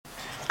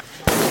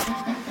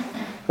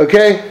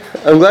Okay,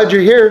 I'm glad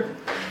you're here.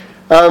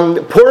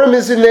 Purim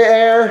is in the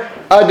air,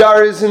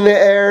 Adar is in the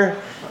air,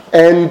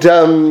 and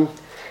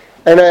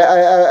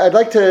I'd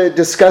like to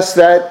discuss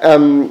that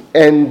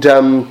and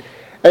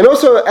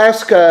also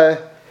ask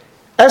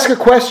a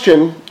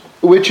question,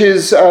 which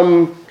is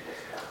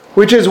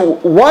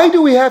why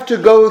do we have to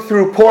go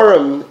through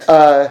Purim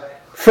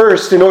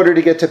first in order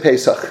to get to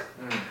Pesach?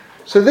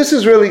 So this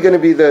is really going to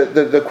be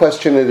the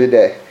question of the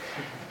day.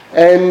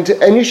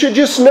 And you should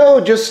just know,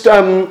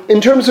 in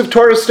terms of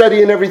Torah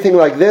study and everything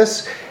like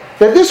this,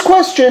 that this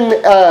question,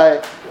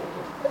 I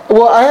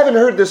haven't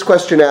heard this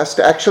question asked,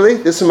 actually.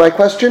 This is my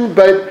question,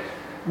 but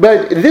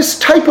this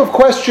type of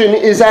question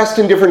is asked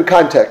in different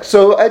contexts.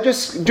 So I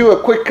just do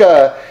a quick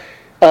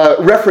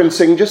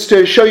referencing just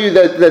to show you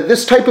that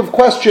this type of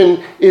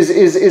question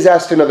is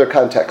asked in other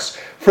contexts.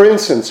 For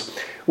instance,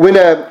 when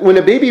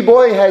a baby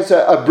boy has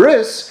a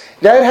bris,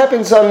 that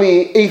happens on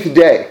the 8th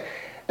day.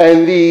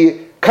 And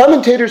the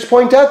commentators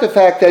point out the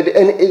fact that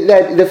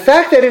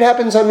it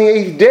happens on the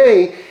 8th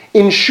day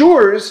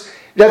ensures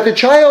that the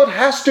child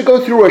has to go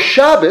through a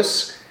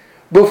Shabbos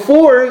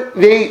before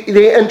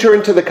they enter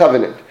into the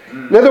covenant.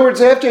 In other words,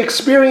 they have to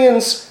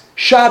experience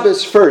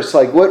Shabbos first,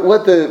 like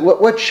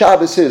what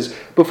Shabbos is,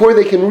 before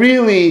they can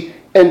really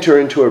enter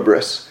into a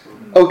bris.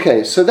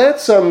 Okay, so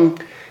that's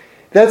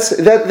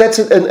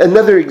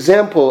another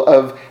example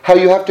of how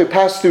you have to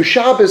pass through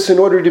Shabbos in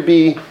order to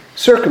be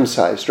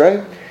circumcised,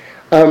 right?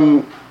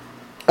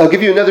 I'll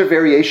give you another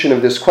variation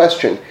of this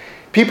question.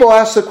 People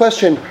ask the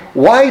question,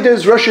 why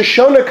does Rosh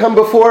Hashanah come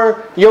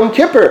before Yom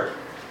Kippur?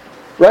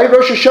 Right?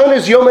 Rosh Hashanah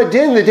is Yom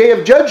Adin, the day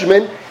of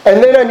judgment,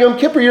 and then on Yom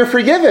Kippur you're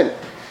forgiven.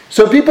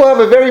 So people have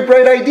a very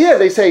bright idea.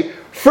 They say,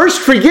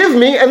 first forgive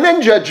me and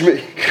then judge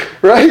me,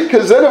 right?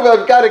 Because then if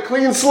I've got a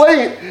clean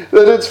slate,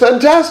 then it's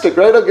fantastic,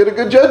 right? I'll get a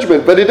good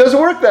judgment. But it doesn't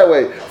work that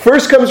way.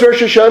 First comes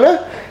Rosh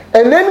Hashanah,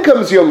 and then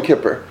comes Yom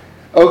Kippur.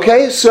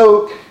 Okay?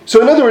 So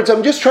in other words,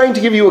 I'm just trying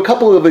to give you a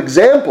couple of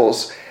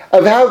examples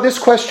of how this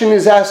question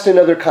is asked in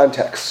other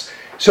contexts.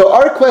 So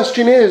our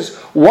question is,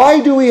 why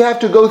do we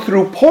have to go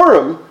through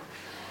Purim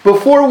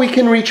before we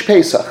can reach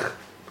Pesach?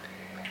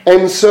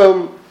 And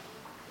so,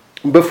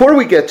 before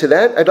we get to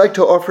that, I'd like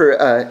to offer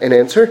an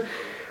answer.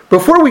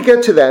 Before we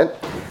get to that,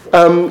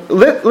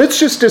 let's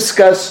just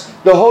discuss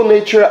the whole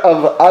nature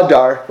of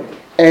Adar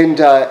and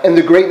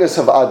the greatness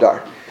of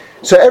Adar.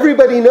 So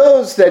everybody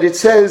knows that it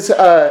says,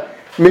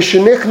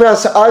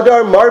 Mishenichnas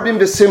Adar Marbim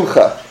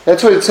B'Simcha.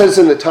 That's what it says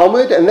in the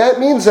Talmud, and that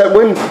means that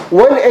when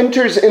one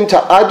enters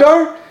into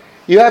Adar,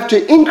 you have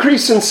to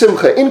increase in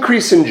Simcha,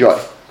 increase in joy.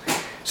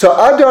 So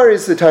Adar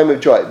is the time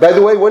of joy. By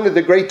the way, one of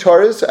the great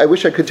Torahs, I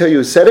wish I could tell you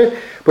who said it,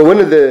 but one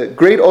of the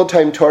great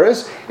old-time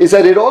Torahs is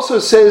that it also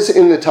says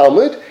in the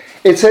Talmud,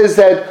 it says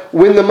that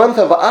when the month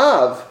of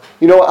Av,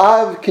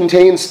 Av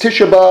contains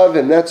Tisha B'Av,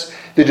 and that's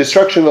the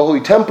destruction of the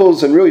holy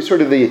temples and really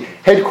sort of the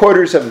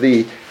headquarters of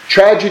the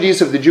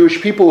tragedies of the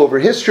Jewish people over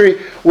history.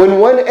 When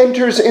one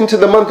enters into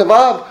the month of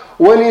Av,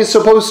 one is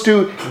supposed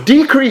to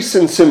decrease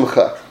in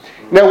Simcha.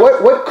 Now,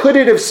 what could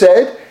it have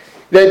said?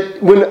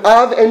 That when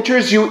Av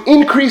enters, you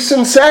increase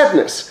in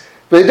sadness.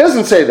 But it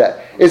doesn't say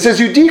that. It says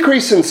you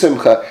decrease in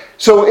Simcha.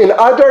 So in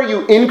Adar,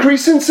 you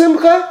increase in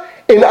Simcha.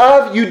 In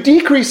Av, you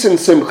decrease in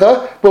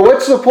Simcha. But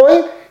what's the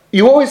point?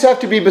 You always have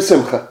to be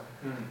b'simcha.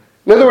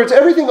 In other words,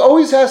 everything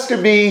always has to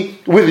be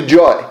with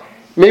joy.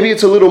 Maybe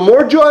it's a little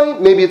more joy,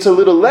 maybe it's a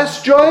little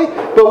less joy,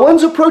 but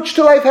one's approach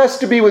to life has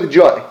to be with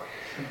joy.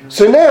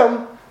 So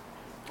now,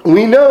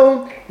 we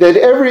know that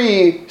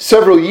every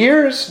several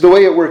years, the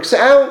way it works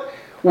out,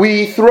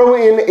 we throw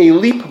in a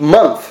leap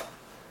month.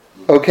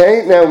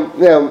 Okay?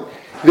 Now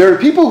there are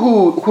people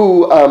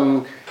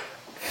who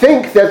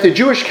think that the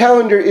Jewish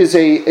calendar is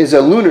a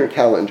lunar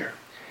calendar.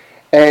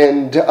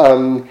 And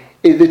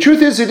the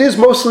truth is, it is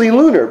mostly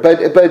lunar,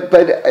 but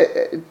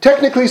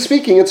technically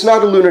speaking, it's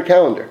not a lunar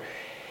calendar.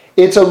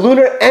 It's a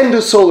lunar and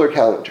a solar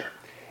calendar.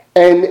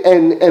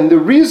 And the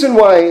reason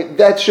why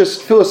that's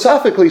just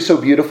philosophically so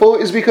beautiful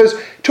is because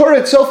Torah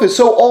itself is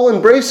so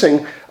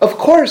all-embracing. Of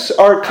course,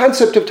 our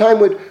concept of time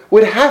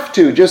would have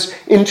to, just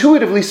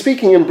intuitively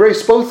speaking,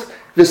 embrace both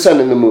the sun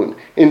and the moon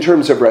in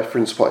terms of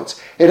reference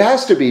points. It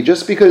has to be,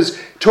 just because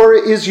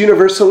Torah is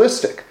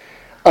universalistic.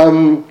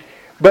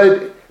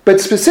 But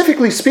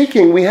specifically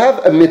speaking, we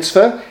have a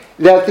mitzvah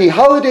that the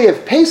holiday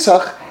of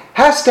Pesach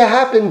has to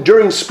happen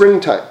during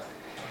springtime.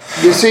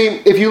 You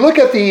see, if you look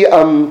at the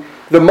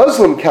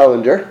Muslim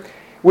calendar,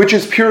 which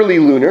is purely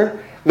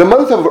lunar, the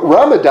month of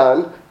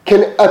Ramadan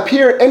can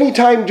appear any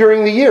time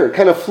during the year. It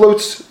kind of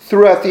floats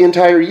throughout the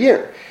entire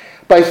year.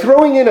 By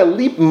throwing in a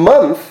leap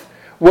month,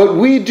 what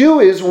we do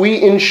is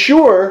we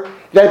ensure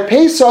that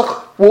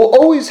Pesach will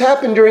always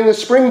happen during the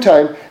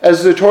springtime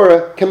as the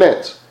Torah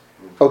commands.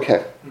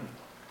 Okay.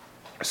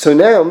 So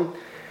now,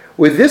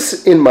 with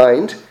this in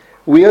mind,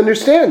 we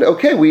understand,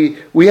 okay,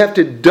 we have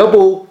to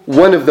double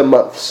one of the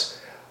months.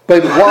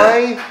 But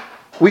why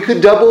we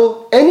could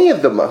double any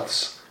of the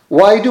months?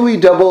 Why do we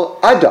double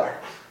Adar?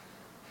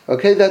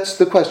 Okay, that's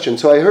the question.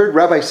 So I heard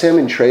Rabbi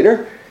Salmon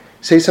Schrader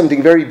say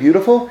something very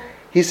beautiful.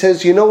 He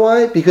says, you know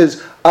why?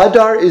 Because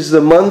Adar is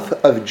the month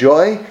of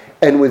joy,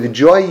 and with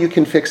joy you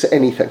can fix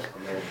anything.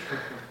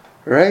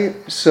 Right?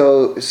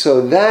 So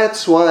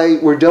that's why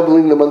we're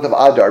doubling the month of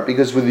Adar,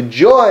 because with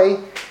joy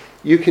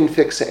you can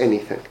fix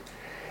anything.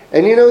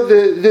 And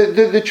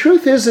the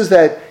truth is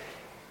that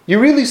you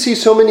really see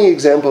so many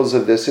examples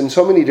of this in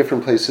so many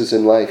different places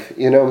in life.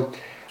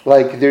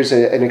 Like there's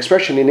an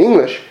expression in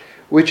English,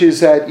 which is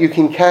that you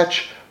can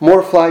catch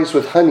more flies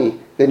with honey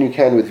than you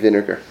can with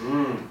vinegar.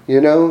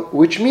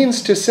 Which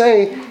means to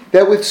say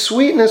that with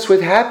sweetness,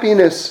 with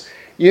happiness,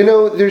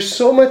 there's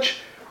so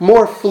much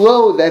more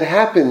flow that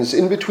happens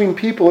in between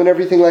people and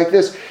everything like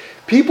this.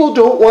 People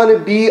don't want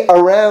to be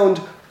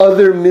around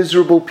other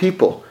miserable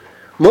people.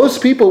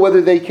 Most people,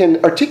 whether they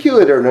can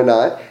articulate it or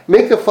not,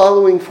 make the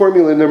following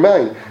formula in their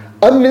mind.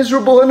 I'm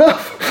miserable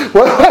enough.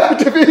 Why do I have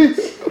to be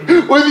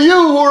with you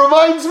who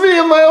reminds me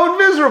of my own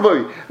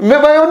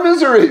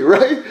misery,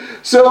 right?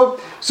 So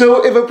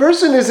if a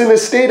person is in a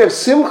state of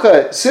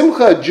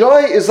simcha,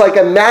 joy is like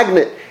a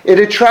magnet. It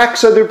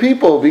attracts other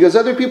people because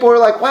other people are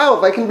like, wow,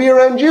 if I can be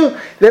around you,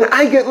 then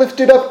I get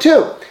lifted up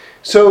too.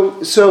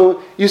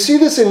 So you see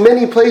this in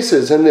many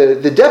places, and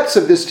the depths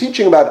of this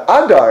teaching about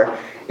Adar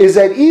is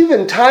that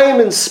even time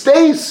and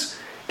space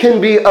can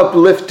be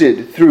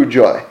uplifted through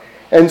joy.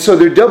 And so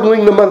they're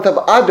doubling the month of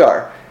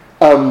Adar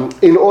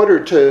in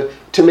order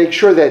to make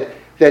sure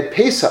that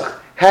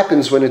Pesach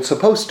happens when it's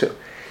supposed to.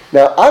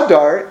 Now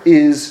Adar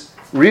is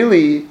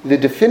really, the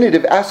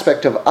definitive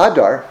aspect of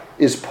Adar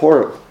is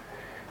Purim.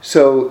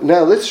 So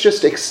now let's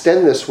just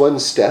extend this one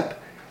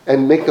step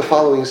and make the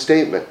following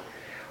statement.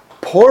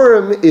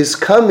 Purim is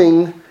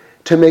coming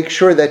to make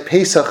sure that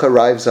Pesach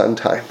arrives on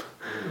time.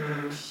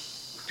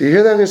 Do you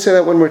hear that? I'm going to say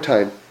that one more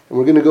time. And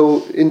we're going to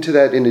go into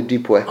that in a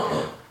deep way.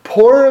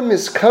 Purim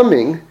is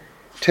coming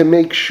to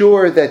make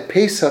sure that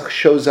Pesach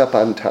shows up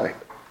on time.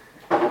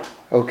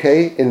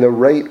 Okay? In the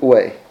right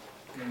way.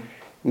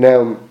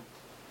 Now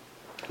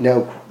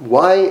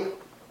why?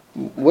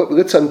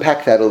 Let's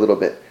unpack that a little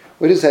bit.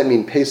 What does that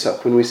mean,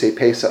 Pesach, when we say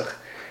Pesach?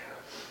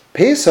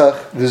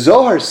 Pesach, the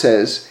Zohar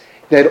says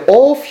that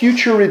all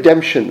future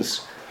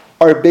redemptions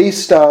are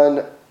based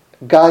on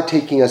God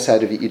taking us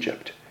out of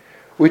Egypt.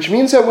 Which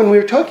means that when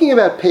we're talking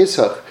about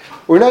Pesach,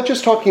 we're not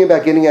just talking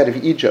about getting out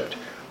of Egypt.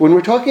 When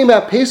we're talking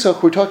about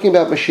Pesach, we're talking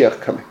about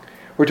Mashiach coming.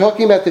 We're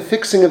talking about the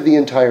fixing of the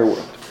entire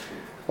world.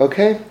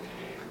 Okay?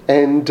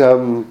 And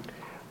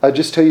I'll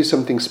just tell you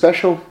something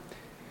special.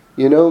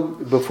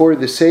 Before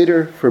the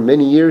Seder, for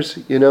many years,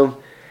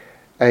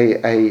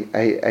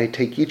 I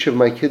take each of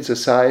my kids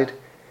aside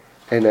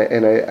and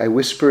I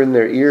whisper in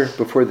their ear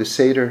before the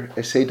Seder.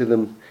 I say to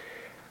them,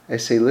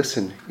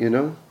 listen,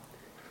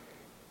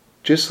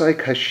 just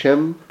like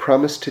Hashem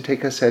promised to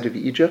take us out of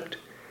Egypt,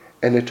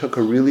 and it took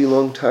a really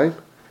long time,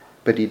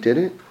 but He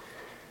didn't,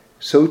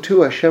 so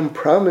too Hashem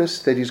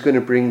promised that He's going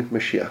to bring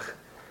Mashiach.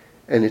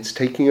 And it's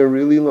taking a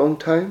really long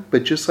time,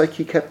 but just like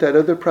He kept that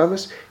other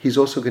promise, He's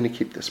also going to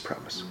keep this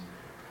promise.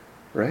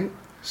 Right?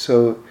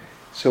 So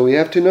we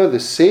have to know the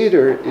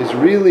Seder is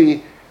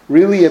really,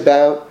 really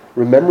about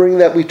remembering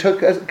that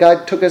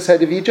God took us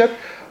out of Egypt,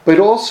 but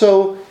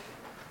also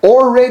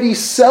already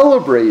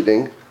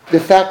celebrating the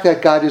fact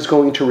that God is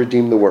going to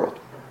redeem the world.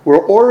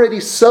 We're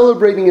already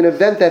celebrating an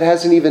event that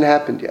hasn't even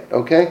happened yet,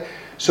 okay?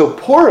 So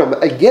Purim,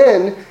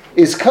 again,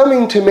 is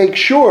coming to make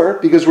sure,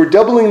 because we're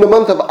doubling the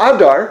month of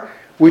Adar,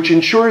 which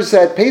ensures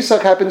that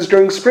Pesach happens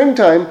during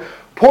springtime.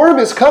 Purim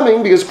is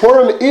coming, because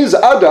Purim is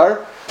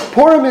Adar.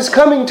 Purim is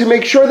coming to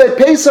make sure that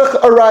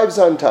Pesach arrives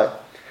on time.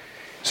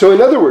 So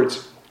in other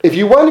words, if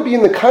you want to be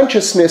in the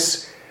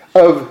consciousness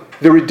of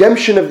the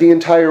redemption of the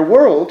entire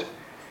world,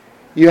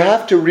 you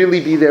have to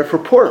really be there for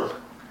Purim,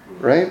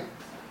 right?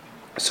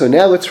 So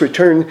now let's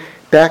return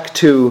back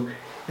to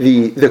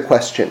the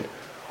question.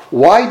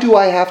 Why do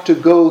I have to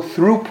go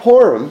through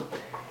Purim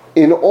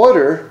in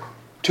order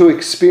to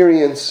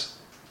experience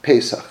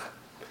Pesach?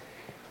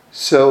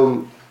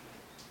 So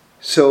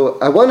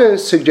I want to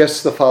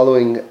suggest the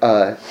following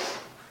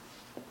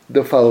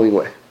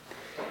way.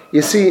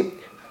 You see,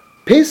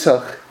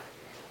 Pesach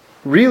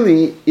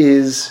really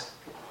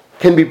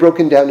can be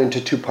broken down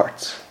into two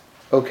parts.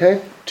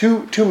 Okay?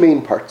 Two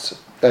main parts,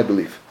 I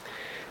believe.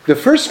 The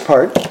first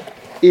part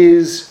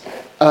is,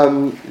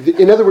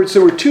 in other words,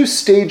 there were two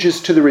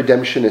stages to the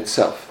redemption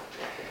itself.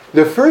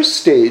 The first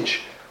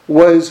stage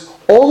was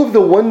all of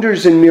the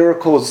wonders and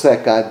miracles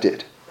that God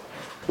did.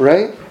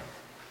 Right?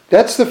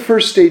 That's the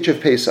first stage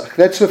of Pesach.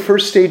 That's the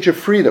first stage of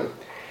freedom.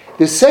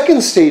 The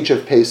second stage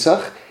of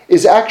Pesach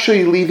is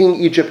actually leaving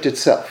Egypt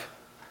itself.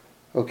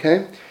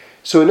 Okay?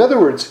 So in other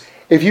words,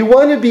 if you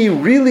want to be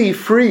really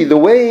free, the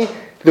way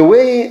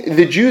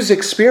the Jews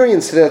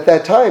experienced it at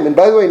that time, and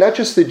by the way, not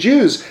just the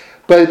Jews,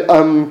 but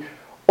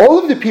all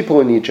of the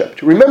people in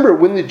Egypt. Remember,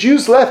 when the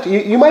Jews left,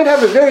 you might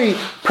have a very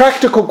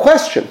practical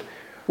question,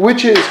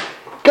 which is,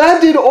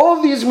 God did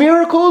all these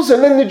miracles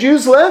and then the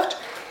Jews left?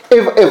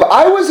 If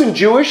I wasn't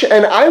Jewish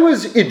and I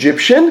was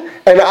Egyptian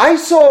and I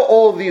saw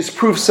all these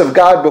proofs of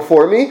God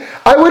before me,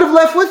 I would have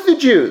left with the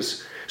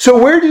Jews.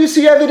 So where do you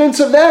see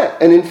evidence of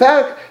that? And in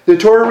fact, The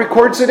Torah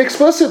records it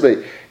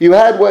explicitly. You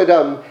had what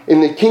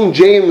in the King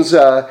James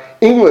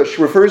English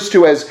refers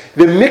to as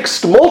the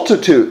mixed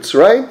multitudes,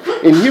 right?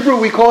 In Hebrew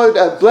we call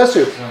it, bless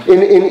you,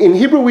 in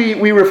Hebrew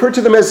we refer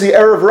to them as the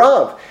Erev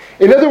Rav.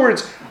 In other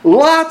words,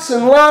 lots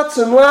and lots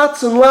and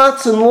lots and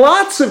lots and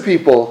lots of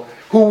people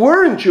who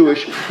weren't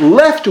Jewish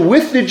left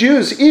with the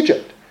Jews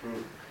Egypt.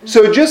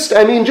 So just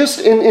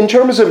in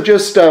terms of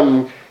just,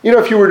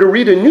 if you were to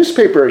read a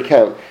newspaper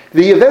account,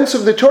 the events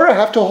of the Torah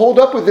have to hold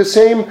up with the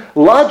same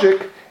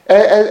logic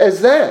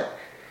as that.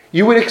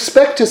 You would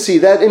expect to see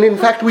that, and in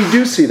fact we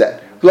do see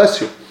that.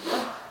 Bless you.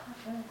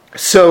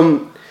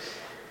 So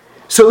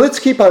let's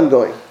keep on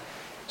going.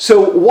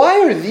 So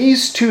why are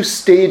these two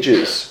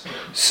stages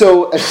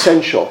so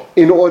essential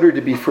in order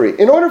to be free?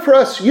 In order for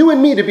us, you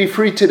and me, to be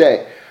free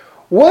today,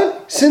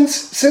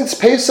 since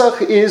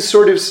Pesach is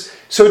sort of,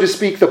 so to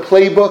speak, the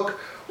playbook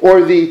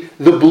or the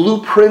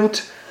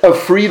blueprint of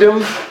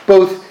freedom,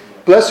 both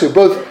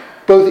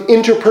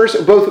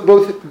interperson,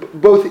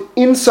 both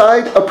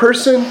inside a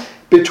person,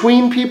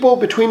 between people,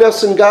 between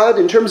us and God,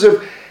 in terms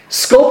of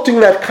sculpting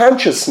that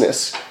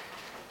consciousness.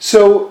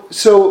 So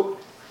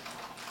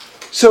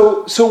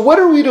what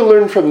are we to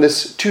learn from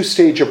this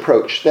two-stage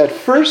approach? That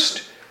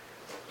first,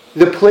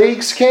 the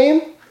plagues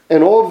came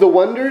and all of the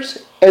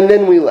wonders, and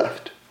then we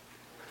left.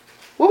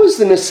 What was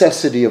the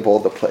necessity of all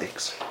the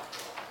plagues?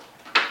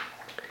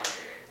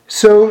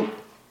 So,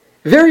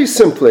 very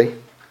simply,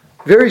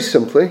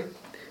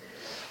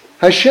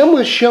 Hashem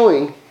was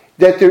showing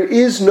that there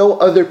is no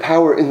other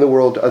power in the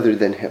world other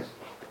than Him.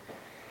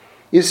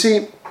 You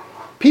see,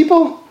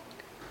 people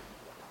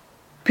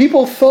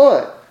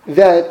thought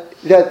that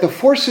the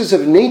forces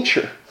of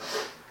nature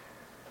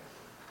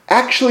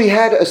actually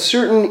had a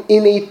certain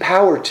innate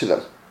power to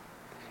them,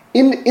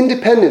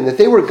 independent, that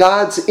they were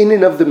gods in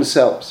and of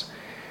themselves.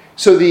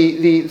 So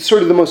the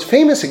sort of the most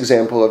famous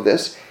example of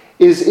this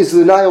is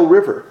the Nile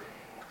River.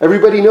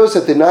 Everybody knows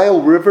that the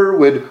Nile River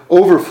would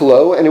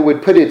overflow and it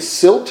would put its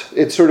silt,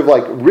 its sort of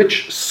like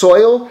rich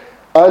soil,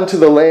 onto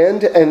the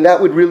land, and that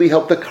would really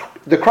help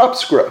the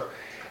crops grow.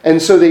 And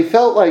so they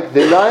felt like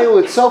the Nile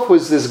itself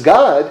was this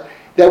god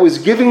that was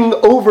giving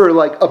over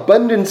like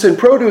abundance and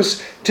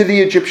produce to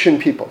the Egyptian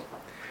people.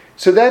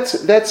 So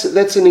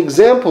that's an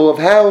example of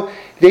how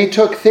they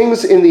took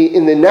things in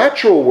the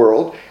natural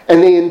world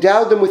and they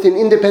endowed them with an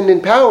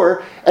independent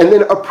power and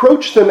then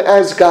approached them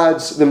as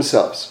gods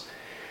themselves.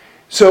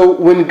 So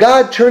when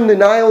God turned the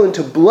Nile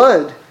into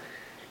blood,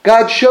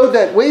 God showed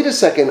that, wait a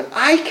second,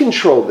 I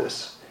control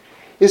this.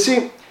 You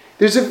see,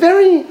 there's a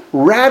very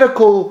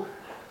radical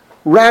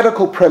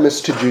premise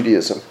to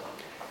Judaism.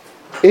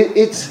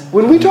 It's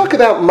when we talk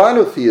about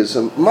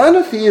monotheism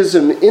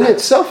in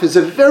itself is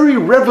a very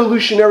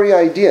revolutionary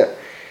idea.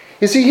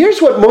 You see,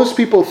 here's what most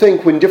people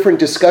think when different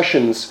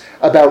discussions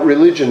about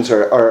religions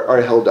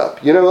are held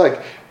up. You know,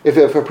 like if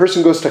a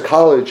person goes to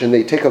college and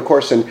they take a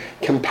course in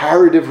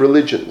comparative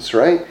religions,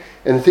 right?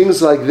 And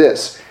things like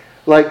this.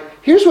 Like,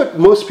 here's what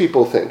most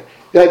people think.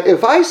 That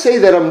if I say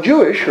that I'm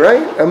Jewish,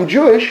 right? I'm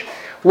Jewish,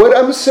 what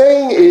I'm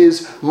saying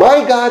is,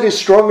 my God is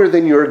stronger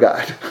than your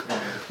God.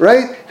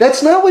 Right?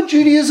 That's not what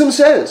Judaism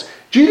says.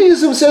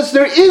 Judaism says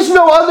there is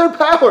no other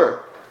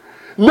power.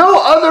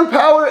 No other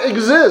power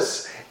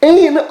exists.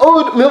 Ein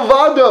od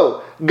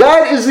milvado.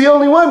 God is the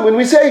only one. When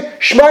we say,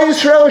 Shema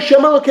Yisrael,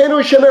 Hashem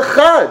Elokeinu, Hashem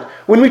Echad,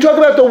 when we talk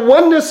about the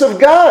oneness of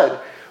God,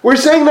 we're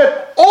saying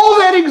that all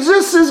that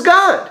exists is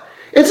God.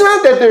 It's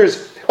not that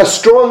there's a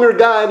stronger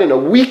God and a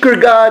weaker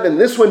God and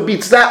this one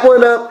beats that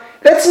one up.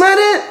 That's not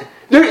it.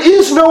 There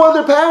is no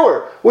other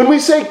power. When we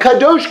say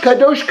Kadosh,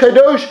 Kadosh,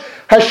 Kadosh,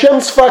 Hashem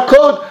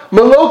Sfakod,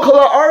 Melo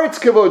Kol Haaretz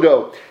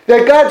Kevodo,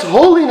 that God's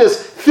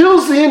holiness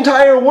fills the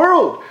entire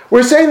world.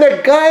 We're saying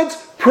that God's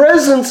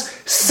presence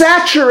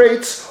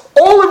saturates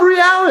all of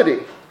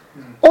reality.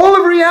 All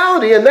of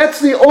reality, and that's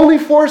the only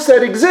force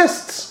that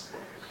exists.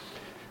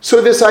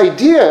 So this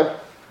idea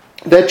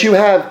that you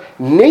have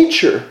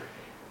nature,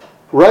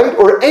 right,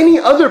 or any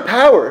other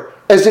power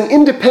as an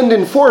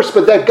independent force,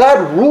 but that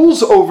God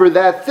rules over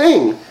that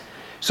thing.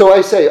 So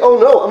I say, oh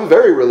no, I'm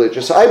very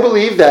religious. I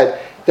believe that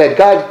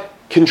God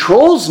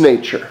controls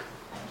nature,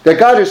 that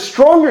God is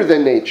stronger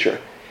than nature.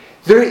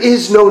 There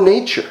is no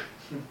nature.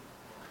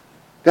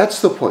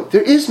 That's the point.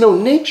 There is no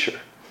nature.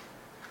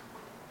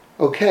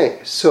 Okay,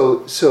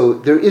 so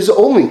there is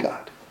only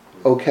God.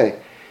 Okay,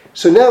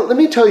 so now let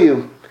me tell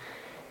you,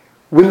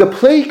 when the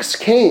plagues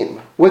came,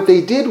 what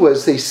they did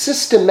was they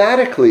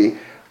systematically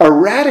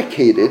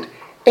eradicated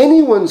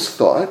anyone's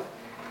thought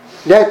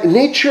that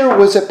nature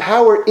was a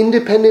power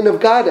independent of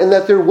God and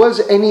that there was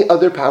any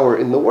other power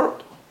in the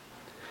world.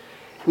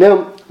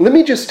 Now, let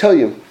me just tell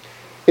you,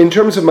 in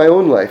terms of my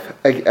own life,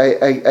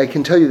 I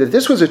can tell you that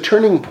this was a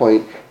turning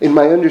point in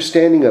my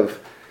understanding of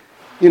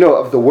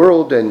the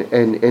world and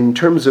in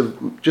terms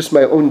of just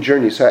my own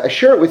journey. So I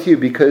share it with you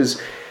because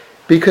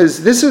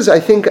this is, I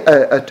think,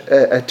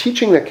 a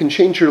teaching that can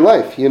change your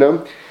life,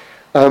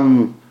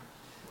 And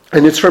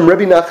it's from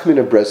Rabbi Nachman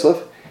of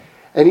Breslov.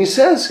 And he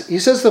says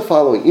the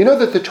following. You know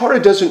that the Torah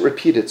doesn't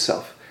repeat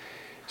itself.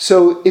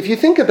 So if you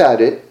think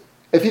about it,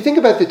 if you think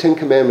about the Ten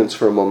Commandments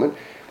for a moment,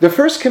 the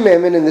first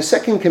commandment and the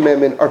second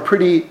commandment are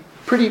pretty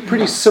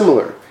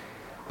similar.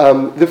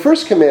 The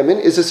first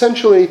commandment is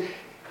essentially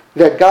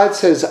that God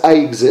says, I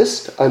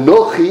exist.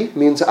 Anochi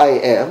means I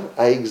am.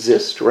 I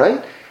exist,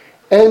 right?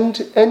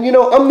 And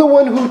I'm the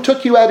one who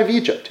took you out of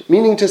Egypt.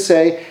 Meaning to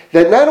say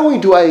that not only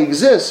do I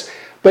exist,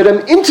 but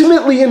I'm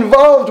intimately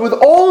involved with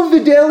all of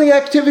the daily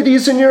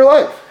activities in your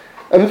life.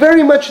 I'm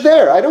very much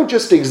there. I don't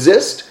just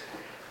exist.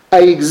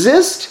 I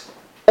exist,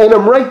 and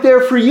I'm right there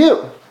for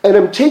you. And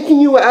I'm taking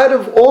you out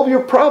of all of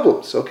your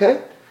problems,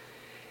 okay?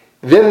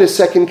 Then the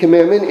second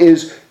commandment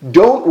is,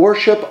 don't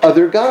worship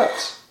other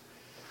gods.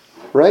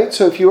 Right?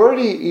 So if you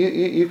already,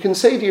 you can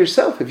say to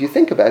yourself, if you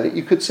think about it,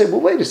 you could say,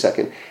 well, wait a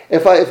second.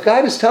 If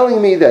God is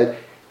telling me that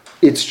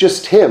it's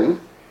just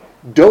Him,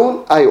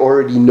 don't I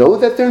already know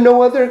that there are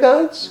no other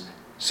gods?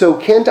 So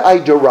can't I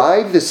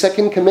derive the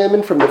second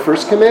commandment from the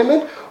first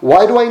commandment?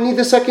 Why do I need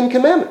the second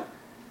commandment?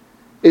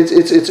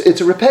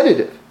 It's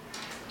repetitive.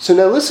 So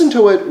now listen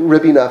to what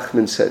Rabbi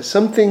Nachman says.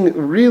 Something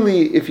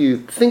really, if you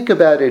think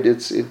about it,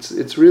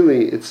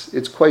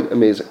 it's quite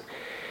amazing.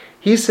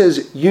 He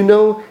says,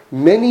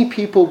 many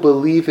people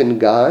believe in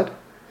God,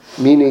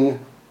 meaning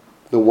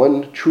the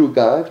one true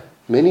God.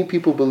 Many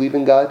people believe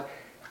in God,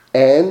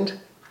 and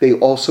they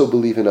also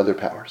believe in other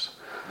powers.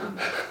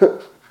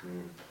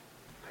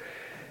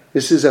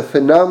 This is a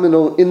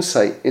phenomenal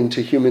insight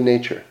into human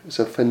nature. It's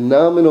a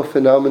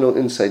phenomenal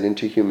insight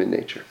into human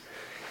nature.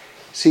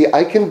 See,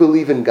 I can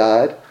believe in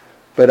God,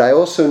 but I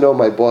also know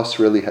my boss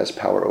really has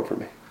power over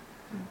me.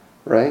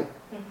 Right?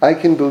 I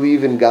can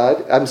believe in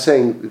God. I'm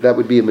saying that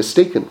would be a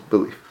mistaken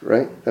belief,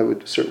 right? That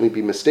would certainly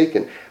be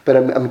mistaken. But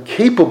I'm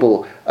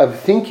capable of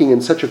thinking in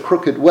such a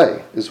crooked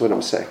way, is what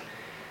I'm saying.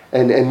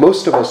 And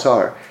most of us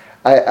are.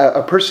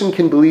 A person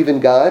can believe in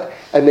God,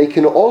 and they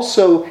can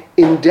also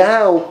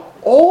endow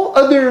all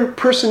other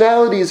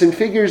personalities and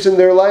figures in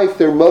their life,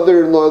 their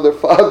mother-in-law, their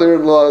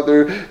father-in-law,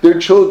 their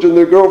children,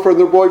 their girlfriend,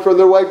 their boyfriend,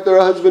 their wife, their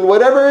husband,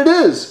 whatever it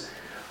is,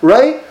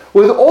 right?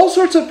 With all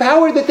sorts of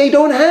power that they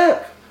don't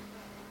have.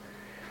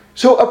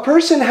 So a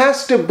person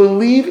has to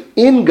believe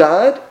in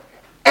God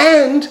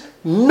and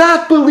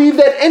not believe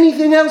that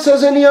anything else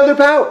has any other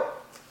power.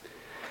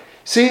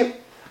 See,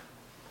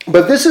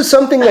 but this is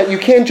something that you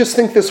can't just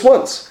think this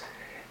once.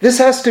 This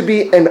has to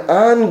be an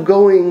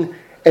ongoing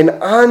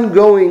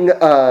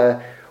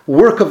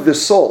work of the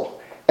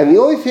soul. And the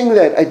only thing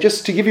that,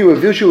 just to give you a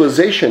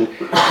visualization,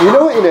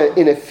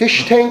 in a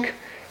fish tank,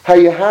 how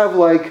you have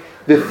like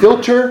the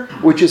filter,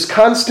 which is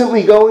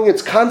constantly going,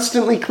 it's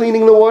constantly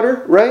cleaning the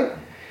water, right?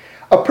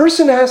 A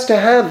person has to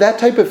have that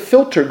type of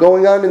filter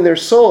going on in their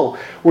soul,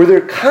 where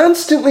they're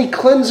constantly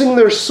cleansing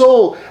their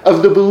soul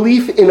of the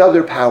belief in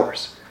other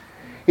powers.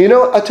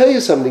 I'll tell you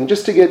something,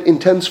 just to get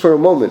intense for a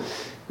moment.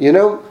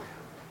 I'm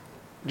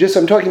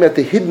talking about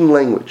the hidden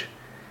language.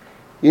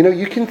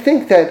 You can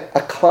think that a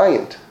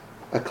client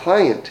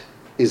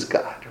is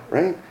God,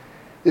 right?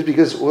 It's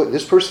because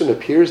this person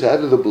appears out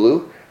of the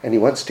blue and he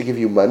wants to give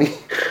you money,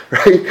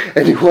 right?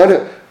 And you want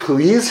to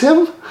please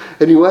him,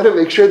 and you want to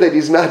make sure that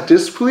he's not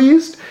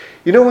displeased.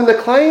 When the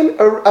client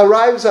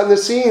arrives on the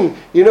scene,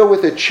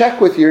 with a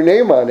check with your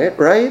name on it,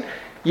 right?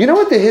 You know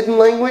what the hidden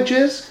language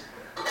is?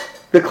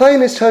 The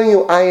client is telling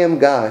you, I am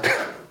God.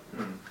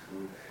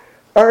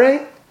 All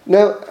right?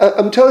 Now,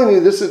 I'm telling you,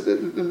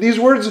 these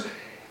words,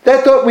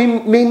 that thought we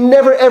may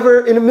never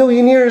ever in a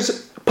million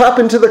years pop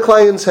into the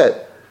client's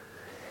head.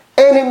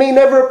 And it may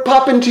never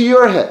pop into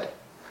your head.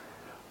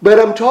 But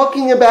I'm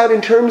talking about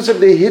in terms of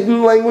the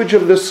hidden language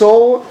of the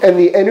soul and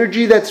the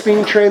energy that's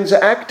being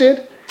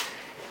transacted.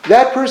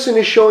 That person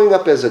is showing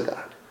up as a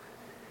God.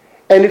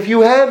 And if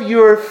you have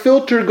your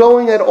filter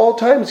going at all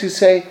times, you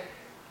say,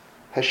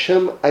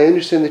 Hashem, I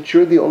understand that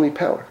you're the only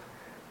power.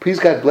 Please,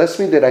 God, bless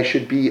me that I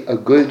should be a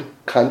good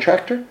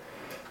contractor,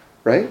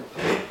 right?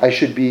 I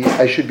should be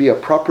a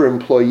proper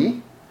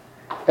employee,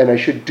 and I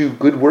should do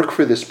good work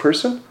for this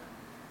person,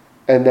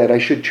 and that I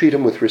should treat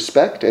him with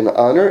respect and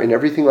honor and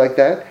everything like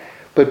that.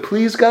 But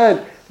please,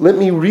 God, let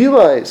me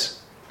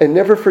realize and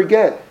never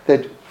forget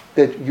that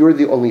you're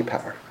the only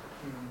power.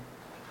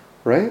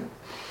 Right?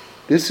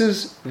 This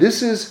is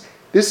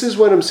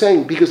what I'm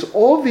saying, because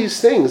all these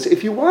things,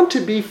 if you want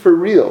to be for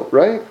real,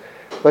 right?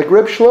 Like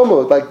Reb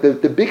Shlomo, like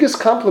the biggest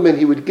compliment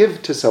he would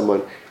give to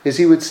someone is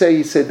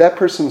he said, that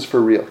person's for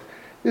real.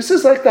 This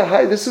is like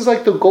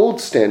the gold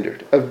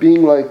standard of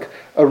being like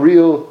a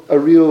real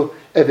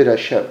Eved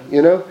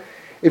Hashem,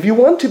 If you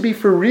want to be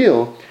for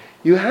real,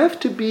 you have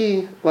to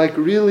be like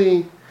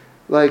really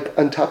like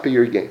on top of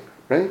your game,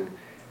 right?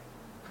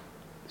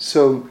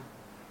 So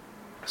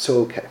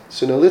okay.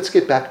 So now let's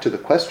get back to the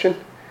question,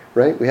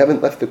 right? We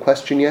haven't left the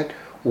question yet.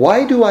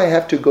 Why do I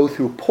have to go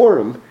through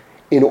Purim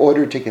in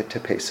order to get to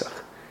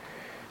Pesach?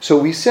 So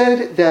we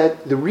said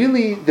that the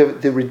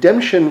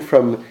redemption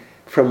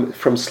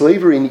from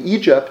slavery in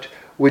Egypt,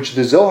 which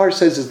the Zohar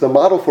says is the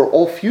model for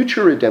all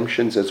future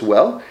redemptions as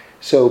well.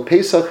 So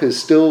Pesach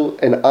is still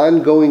an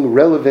ongoing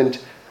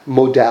relevant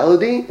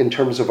modality in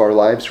terms of our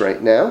lives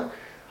right now.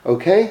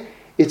 Okay?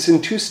 It's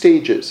in two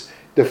stages.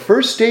 The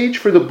first stage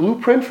for the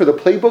blueprint, for the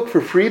playbook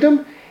for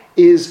freedom,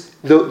 is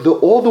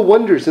all the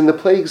wonders and the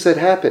plagues that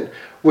happen,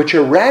 which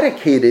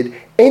eradicated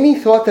any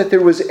thought that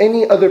there was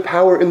any other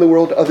power in the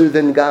world other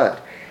than God.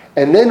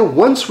 And then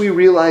once we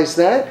realize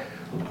that,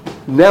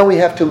 now we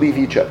have to leave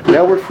Egypt.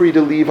 Now we're free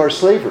to leave our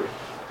slavery.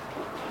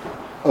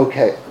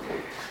 Okay,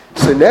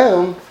 so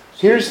now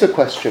here's the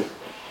question.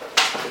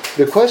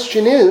 The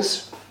question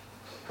is,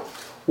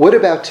 what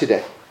about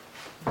today?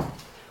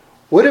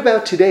 What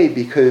about today?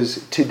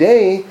 Because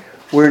today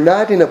we're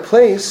not in a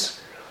place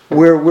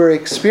where we're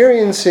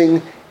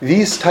experiencing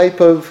these type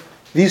of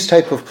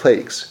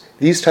plagues,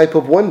 these type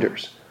of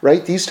wonders,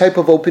 right? These type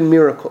of open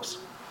miracles.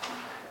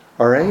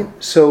 All right?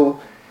 So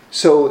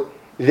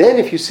then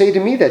if you say to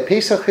me that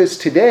Pesach is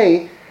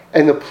today,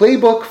 and the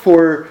playbook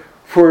for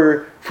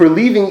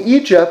leaving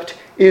Egypt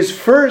is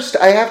first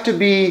I have to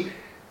be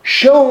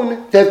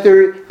shown that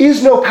there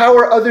is no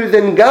power other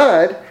than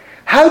God,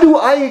 how do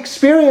I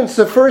experience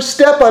the first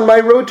step on my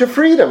road to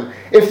freedom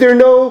if there are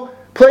no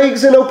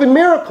plagues and open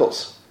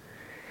miracles?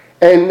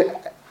 And,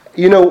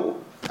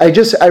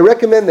 I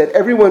recommend that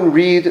everyone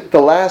read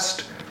the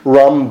last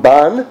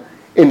Ramban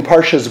in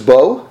Parshas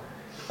Bo.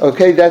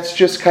 Okay, that's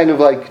just kind of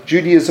like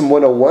Judaism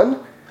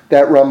 101,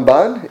 that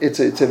Ramban. It's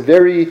a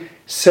very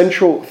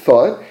central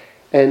thought.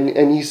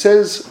 And he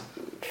says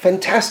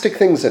fantastic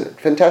things in it,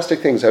 fantastic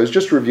things. I was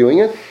just reviewing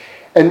it.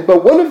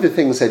 But one of the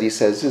things that he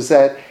says is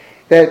that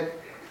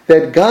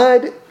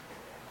God,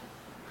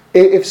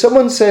 if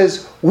someone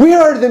says,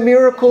 where are the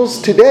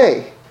miracles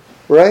today?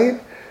 Right?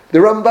 The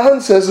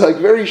Ramban says,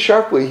 very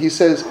sharply, he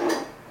says,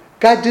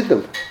 God did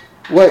them.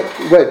 What?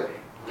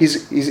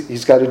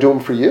 He's got to do them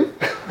for you?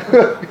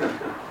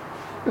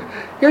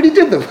 He already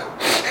did them.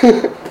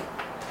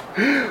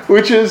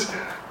 Which is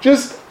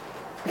just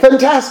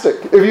fantastic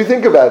if you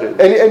think about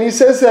it. And he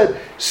says that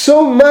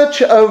so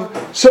much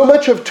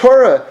of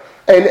Torah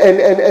and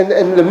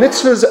the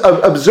mitzvahs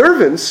of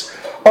observance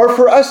are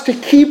for us to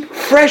keep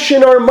fresh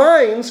in our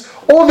minds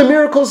all the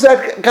miracles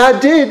that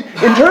God did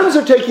in terms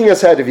of taking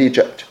us out of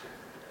Egypt.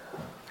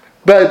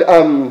 But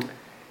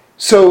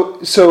so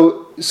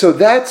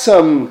that's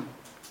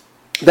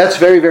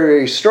very, very,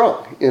 very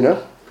strong,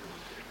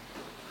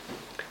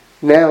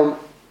 Now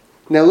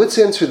let's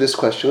answer this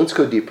question. Let's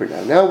go deeper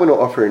now. Now I want to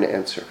offer an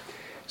answer.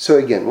 So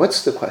again,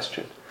 what's the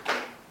question?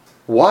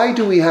 Why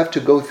do we have to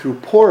go through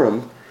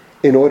Purim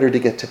in order to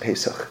get to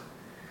Pesach?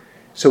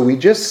 So we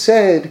just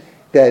said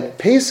that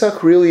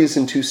Pesach really is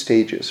in two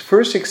stages.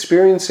 First,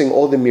 experiencing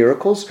all the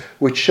miracles,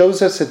 which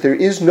shows us that there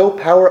is no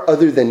power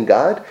other than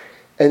God,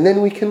 and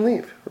then we can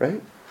leave,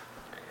 right?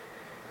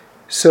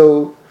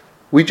 So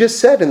we just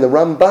said, and the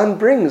Ramban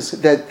brings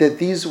that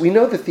we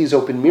know that these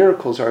open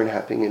miracles aren't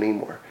happening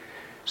anymore.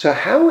 So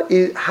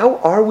how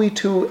are we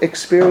to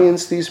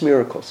experience these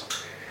miracles?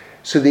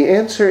 So the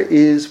answer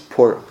is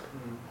Purim.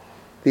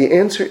 The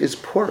answer is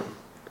Purim.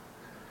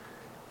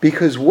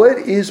 Because what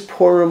is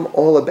Purim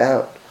all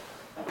about?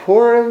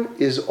 Purim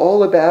is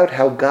all about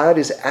how God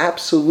is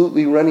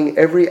absolutely running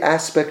every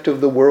aspect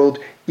of the world,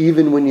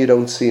 even when you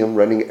don't see him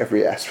running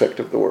every aspect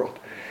of the world.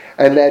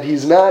 And that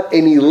he's not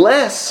any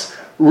less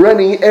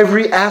running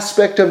every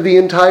aspect of the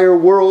entire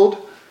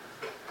world.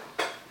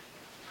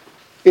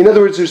 In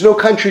other words, there's no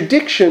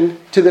contradiction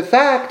to the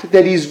fact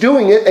that he's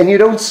doing it and you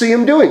don't see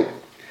him doing it.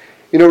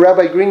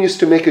 Rabbi Green used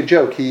to make a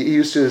joke. He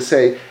used to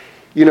say,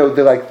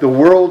 the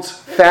world's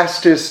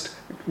fastest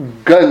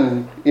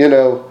gun,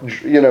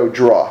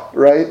 draw,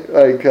 right?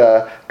 Like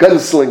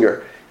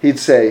gunslinger. He'd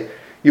say,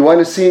 "You want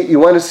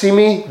to see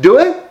me do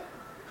it?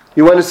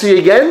 You want to see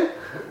again?"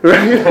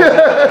 Right?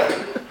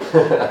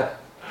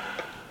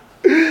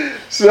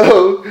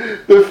 So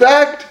the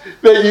fact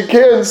that you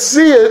can't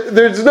see it,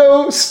 there's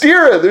no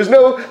stira, there's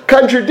no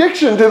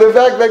contradiction to the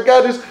fact that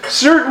God is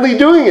certainly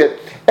doing it.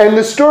 And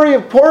the story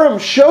of Purim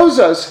shows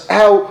us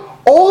how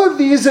all of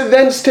these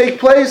events take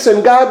place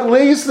and God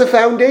lays the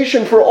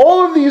foundation for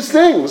all of these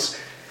things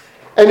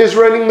and is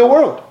running the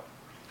world.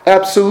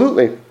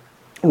 Absolutely.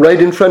 Right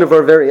in front of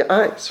our very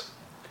eyes.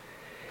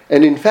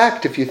 And in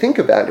fact, if you think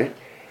about it,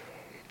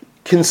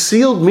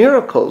 concealed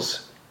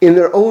miracles in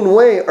their own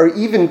way are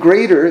even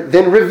greater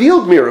than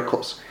revealed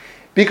miracles.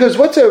 Because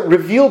what's a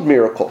revealed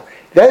miracle?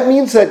 That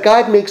means that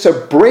God makes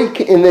a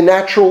break in the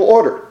natural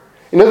order.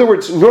 In other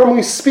words,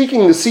 normally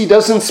speaking, the sea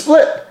doesn't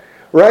split,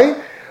 right?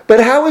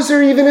 But how is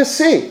there even a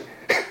sea?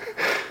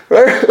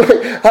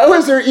 Right? How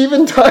is there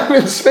even time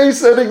and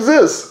space that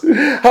exists?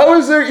 How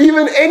is there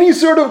even any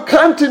sort of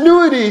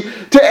continuity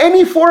to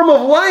any form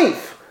of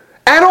life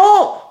at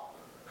all?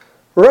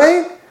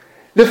 Right?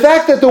 The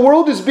fact that the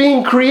world is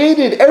being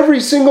created every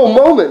single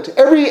moment,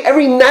 every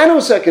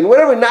nanosecond,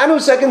 whatever,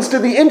 nanoseconds to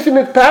the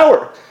infinite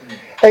power.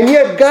 And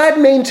yet God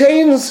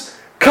maintains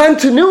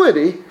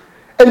continuity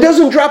and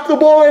doesn't drop the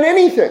ball on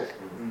anything.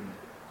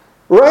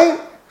 Right?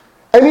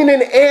 I mean,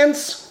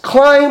 ants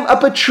climb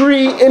up a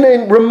tree in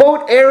a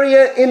remote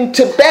area in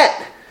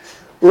Tibet.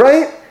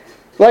 Right?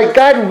 Like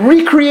God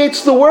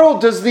recreates the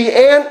world. Does the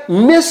ant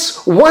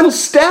miss one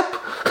step?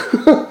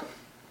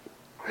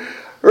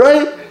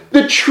 Right?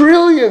 the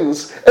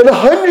trillions and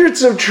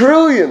hundreds of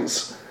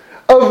trillions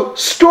of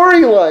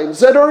storylines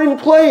that are in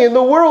play in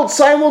the world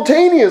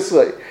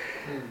simultaneously,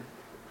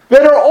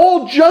 that are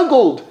all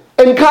juggled,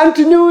 and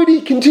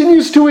continuity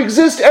continues to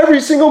exist every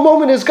single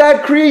moment as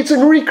God creates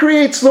and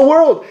recreates the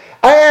world.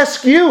 I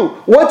ask you,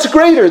 what's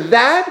greater,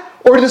 that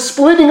or the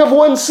splitting of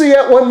one sea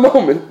at one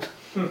moment?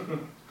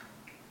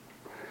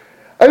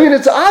 I mean,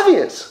 it's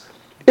obvious.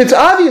 It's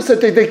obvious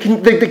that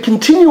the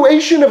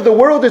continuation of the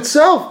world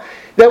itself,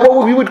 that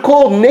what we would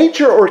call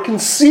nature or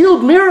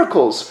concealed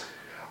miracles,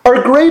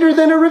 are greater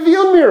than a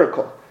revealed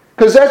miracle,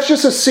 because that's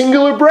just a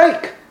singular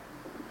break.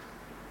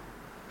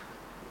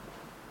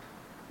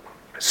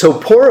 So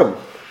Purim,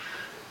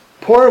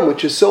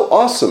 which is so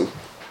awesome,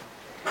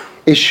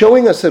 is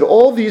showing us that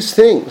all these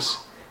things.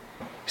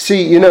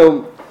 See,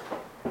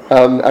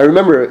 I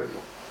remember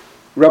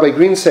Rabbi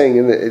Green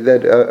saying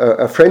that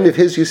a friend of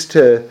his used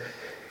to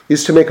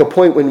make a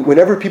point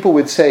whenever people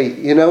would say,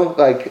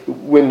 like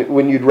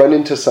when you'd run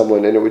into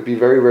someone and it would be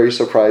very, very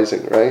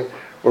surprising, right?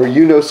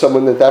 Or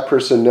someone that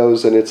person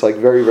knows and it's like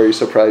very, very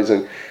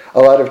surprising. A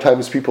lot of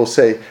times people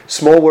say,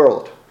 small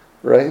world,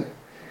 right?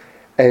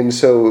 And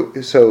so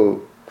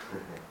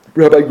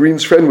Rabbi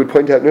Green's friend would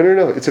point out,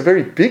 no, it's a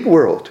very big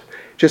world.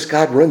 Just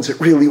God runs it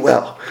really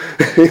well.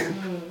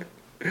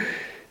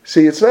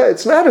 See, it's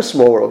not a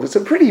small world. It's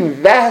a pretty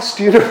vast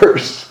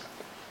universe.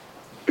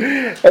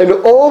 And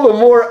all the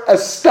more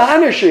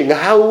astonishing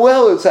how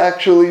well it's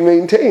actually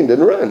maintained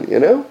and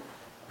run,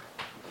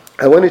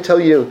 I want to tell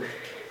you,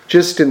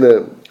 just in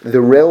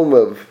the realm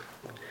of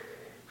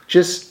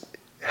just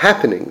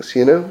happenings,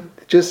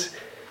 just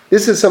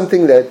this is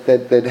something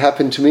that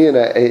happened to me, and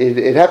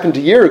it happened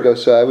a year ago,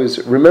 so I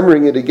was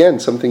remembering it again.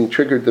 Something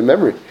triggered the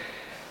memory.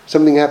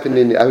 Something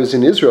happened I was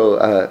in Israel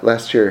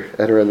last year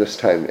at around this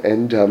time,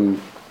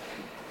 and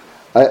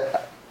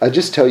I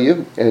just tell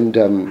you, and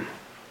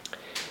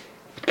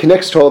it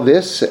connects to all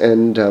this,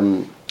 and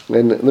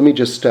let me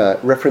just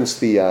reference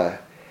the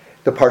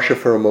Parsha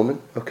for a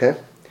moment, okay?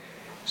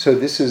 So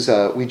this is,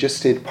 we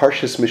just did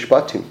Parshas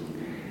Mishpatim.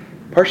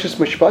 Parshas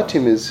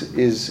Mishpatim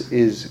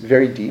is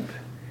very deep.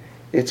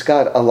 It's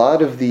got a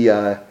lot of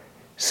the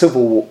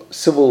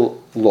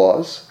civil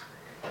laws,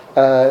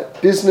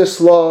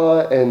 business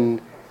law,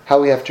 and how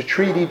we have to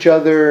treat each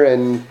other,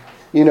 and,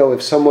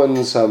 if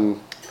someone's, well,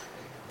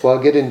 I'll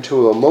get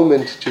into a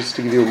moment just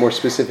to give you a more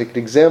specific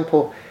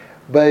example,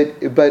 but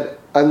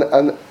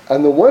on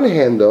the one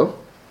hand, though,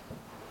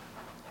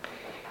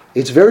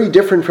 it's very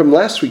different from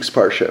last week's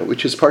Parsha,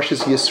 which is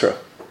Parshas Yisro.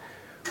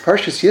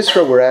 Parshas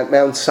Yisro, we're at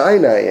Mount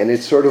Sinai, and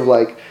it's sort of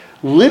like,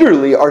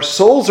 literally, our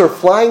souls are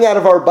flying out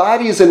of our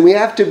bodies, and we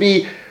have to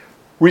be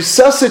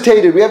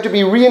resuscitated, we have to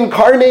be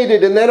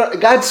reincarnated, and then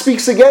God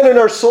speaks again, and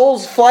our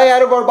souls fly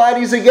out of our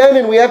bodies again,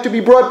 and we have to be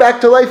brought back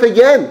to life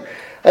again.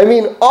 I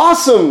mean,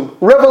 awesome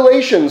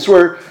revelations.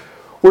 We're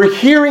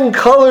hearing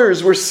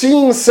colors, we're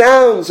seeing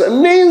sounds,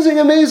 amazing,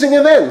 amazing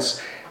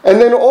events. And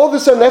then all of a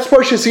sudden, that's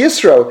Parshas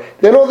Yisro.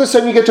 Then all of a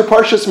sudden you get to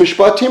Parshas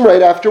Mishpatim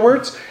right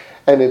afterwards,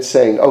 and it's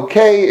saying,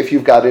 okay, if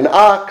you've got an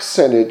ox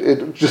and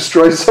it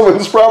destroys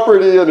someone's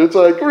property, and it's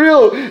like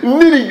real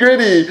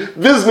nitty-gritty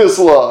business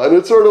law, and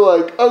it's sort of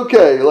like,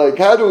 okay, like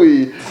how do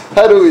we,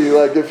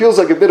 like, it feels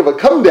like a bit of a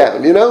come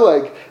down,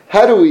 like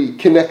how do we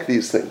connect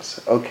these things?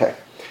 Okay.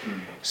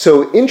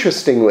 So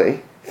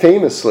interestingly,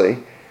 famously,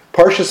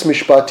 Parshas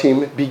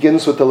Mishpatim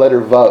begins with the letter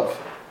Vav,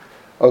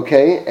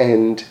 okay,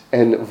 and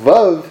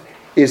Vav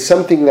is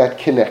something that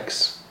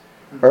connects.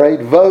 All right,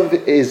 Vav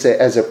is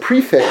as a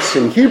prefix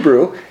in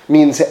Hebrew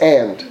means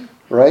and,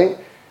 right?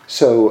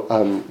 So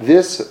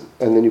this,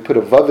 and then you put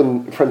a Vav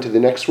in front of the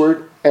next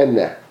word, and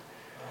that.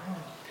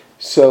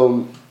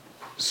 So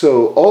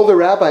all the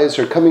rabbis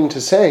are coming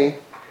to say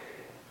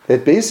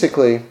that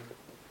basically,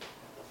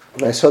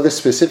 I saw this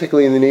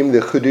specifically in the name of the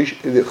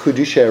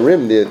Chiddushei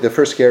HaRim, the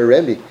first Ger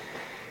Rebbe,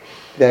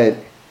 that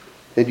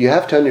you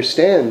have to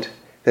understand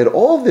that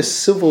all this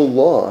civil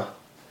law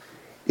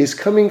is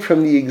coming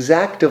from the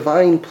exact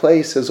divine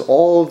place as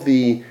all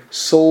the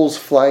souls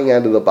flying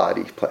out of the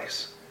body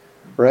place,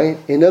 right?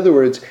 In other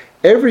words,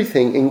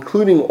 everything,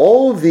 including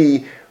all of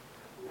the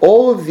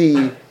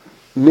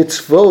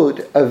mitzvot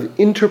of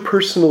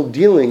interpersonal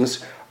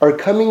dealings, are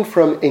coming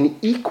from an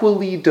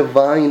equally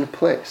divine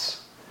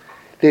place.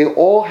 They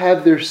all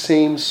have their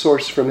same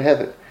source from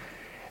heaven.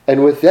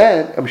 And with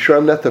that, I'm sure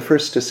I'm not the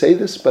first to say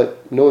this,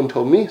 but no one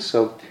told me,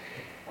 so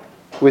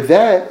with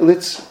that,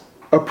 let's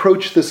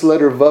approach this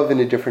letter Vav in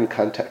a different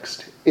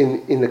context,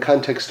 in the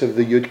context of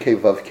the Yud Kei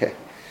Vav Kei.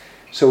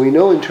 So we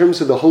know in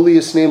terms of the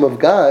holiest name of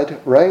God,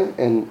 right?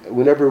 And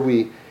whenever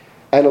we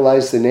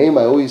analyze the name,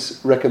 I always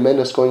recommend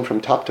us going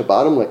from top to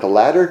bottom like a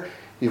ladder.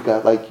 You've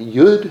got like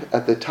Yud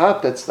at the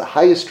top, that's the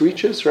highest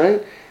reaches,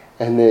 right?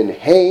 And then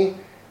Hey,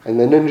 and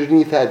then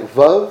underneath that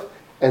Vav,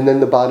 and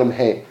then the bottom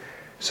Hey.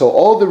 So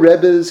all the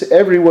Rebbes,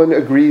 everyone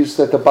agrees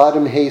that the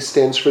bottom Hey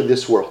stands for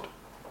this world.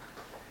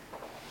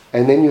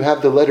 And then you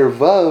have the letter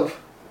Vav,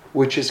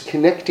 which is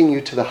connecting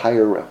you to the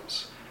higher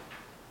realms,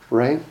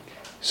 right?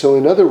 So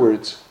in other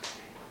words,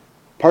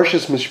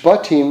 Parshas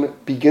Mishpatim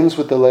begins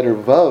with the letter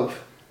Vav,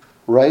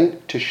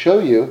 right? To show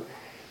you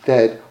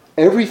that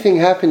everything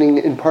happening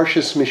in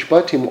Parshas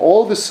Mishpatim,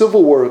 all the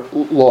civil war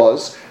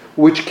laws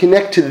which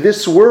connect to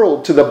this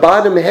world, to the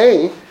bottom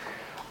hay,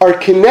 are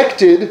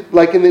connected,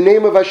 like in the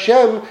name of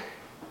Hashem,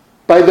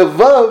 by the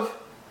Vav,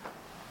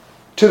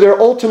 to their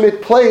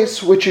ultimate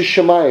place, which is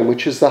Shemayim,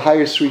 which is the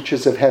highest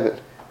reaches of heaven.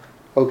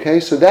 Okay,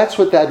 so that's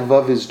what that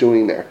Vav is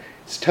doing there.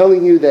 It's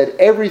telling you that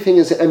everything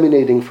is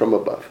emanating from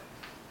above.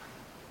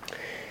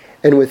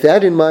 And with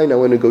that in mind, I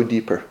want to go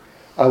deeper.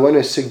 I want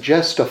to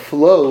suggest a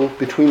flow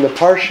between the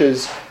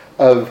parshas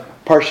of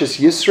Parshas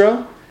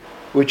Yisro,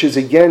 which is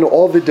again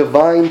all the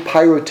divine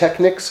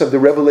pyrotechnics of the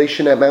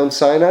revelation at Mount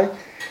Sinai,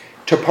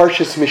 to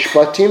Parshas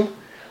Mishpatim,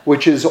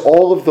 which is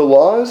all of the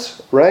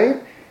laws,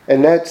 right?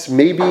 And that's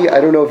maybe,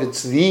 I don't know if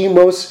it's the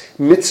most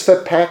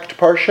mitzvah-packed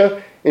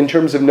parsha in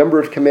terms of number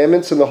of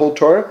commandments in the whole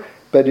Torah,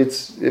 but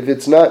if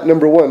it's not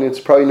number one, it's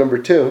probably number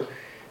two.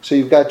 So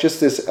you've got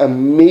just this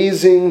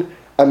amazing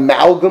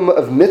amalgam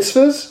of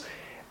mitzvahs,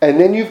 and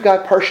then you've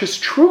got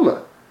Parshas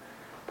Truma.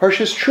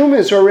 Parshas Truma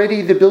is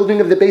already the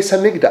building of the Beis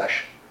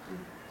HaMikdash.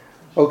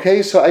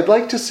 Okay, so I'd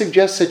like to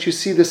suggest that you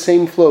see the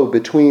same flow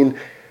between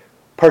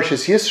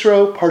Parshas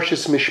Yisro,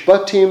 Parshas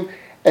Mishpatim,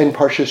 and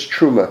Parshas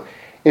Truma.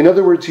 In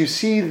other words, you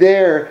see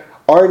there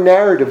our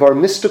narrative, our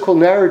mystical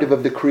narrative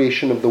of the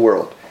creation of the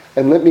world.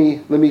 And let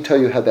me tell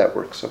you how that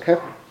works, okay?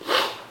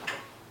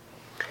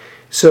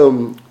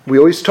 So we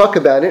always talk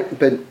about it,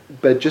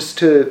 but just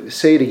to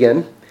say it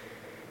again,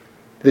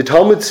 the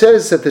Talmud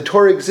says that the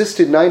Torah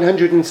existed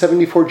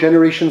 974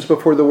 generations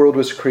before the world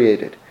was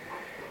created.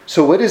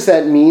 So what does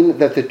that mean,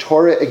 that the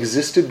Torah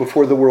existed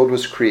before the world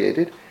was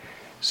created?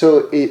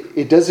 So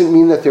it doesn't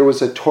mean that there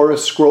was a Torah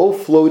scroll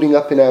floating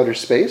up in outer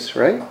space,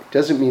 right? It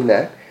doesn't mean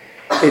that.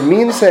 It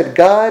means that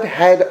God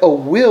had a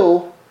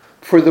will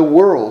for the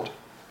world,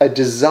 a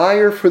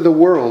desire for the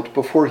world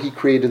before he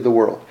created the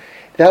world.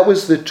 That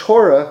was the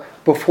Torah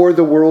before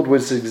the world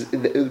was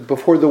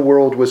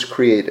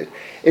created.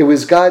 It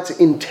was God's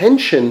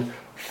intention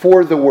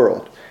for the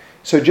world.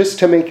 So just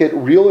to make it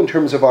real in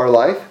terms of our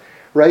life,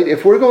 right?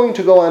 If we're going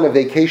to go on a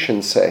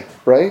vacation, say,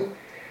 right?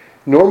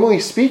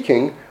 Normally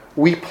speaking,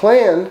 we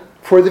plan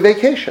for the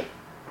vacation.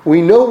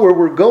 We know where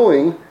we're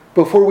going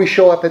before we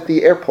show up at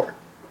the airport,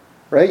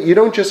 right? You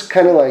don't just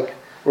kind of like,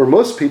 or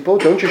most people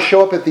don't just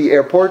show up at the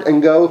airport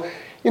and go,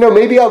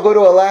 maybe I'll go to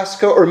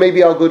Alaska or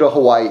maybe I'll go to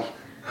Hawaii,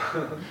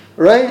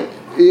 right?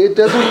 It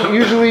doesn't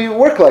usually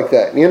work like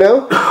that, You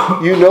know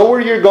where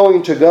you're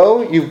going to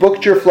go. You've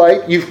booked your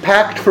flight. You've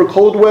packed for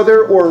cold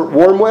weather or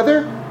warm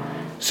weather.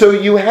 So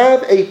you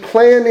have a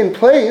plan in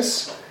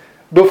place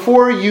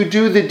before you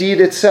do the deed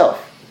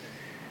itself.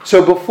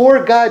 So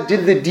before God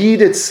did the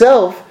deed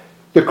itself,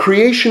 the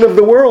creation of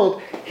the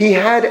world, he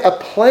had a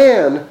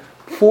plan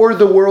for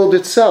the world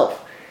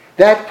itself.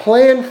 That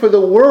plan for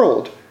the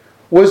world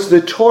was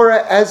the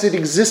Torah as it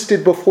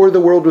existed before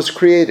the world was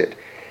created.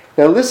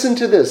 Now listen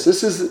to this.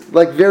 This is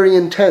very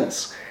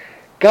intense.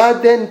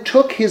 God then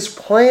took his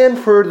plan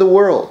for the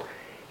world,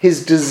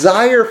 his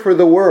desire for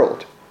the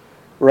world,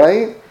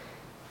 right?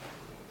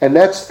 And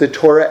that's the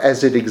Torah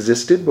as it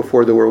existed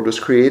before the world was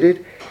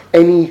created.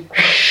 And he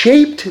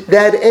shaped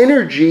that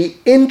energy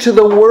into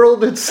the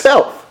world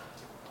itself.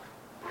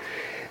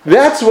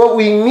 That's what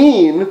we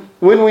mean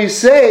when we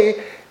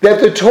say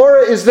that the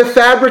Torah is the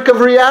fabric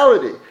of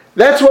reality.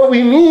 That's what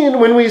we mean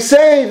when we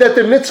say that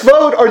the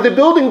mitzvot are the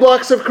building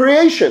blocks of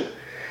creation.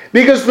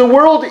 Because the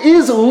world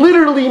is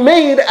literally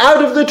made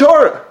out of the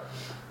Torah.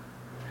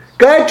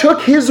 God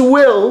took his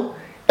will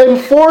and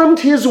formed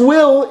his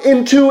will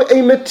into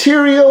a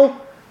material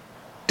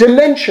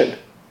dimension,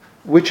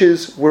 which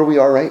is where we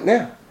are right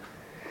now.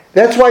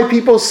 That's why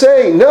people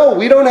say, no,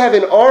 we don't have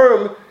an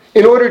arm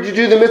in order to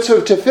do the mitzvah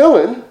of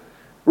tefillin,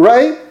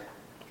 right?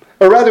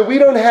 Or rather, we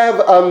don't have,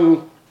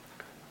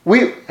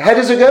 how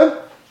does it go?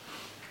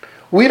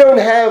 We don't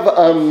have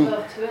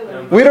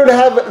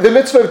the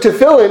mitzvah of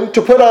tefillin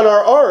to put on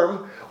our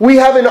arm. We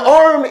have an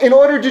arm in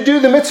order to do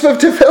the mitzvah of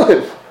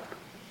tefillin.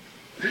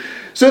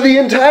 So the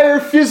entire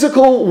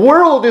physical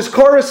world is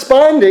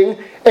corresponding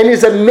and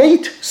is a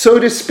mate, so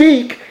to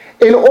speak,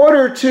 in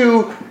order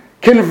to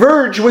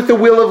converge with the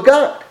will of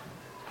God.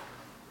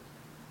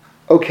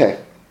 Okay,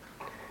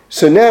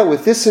 so now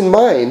with this in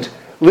mind,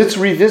 let's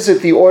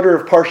revisit the order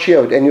of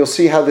Parshiot, and you'll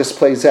see how this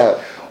plays out.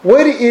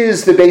 What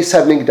is the Beis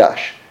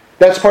HaMikdash?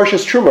 That's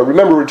Parshas Truma.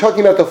 Remember, we're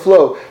talking about the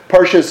flow.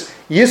 Parshas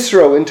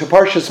Yisro into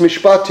Parshas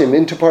Mishpatim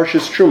into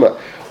Parshas Truma.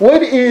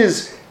 What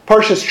is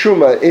Parshas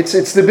Truma?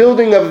 It's the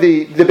building of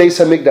the Beis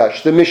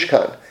HaMikdash, the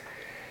Mishkan.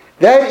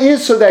 That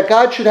is so that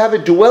God should have a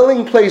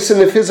dwelling place in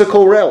the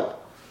physical realm.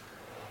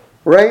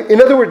 Right?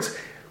 In other words,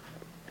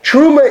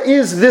 Truma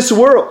is this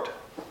world.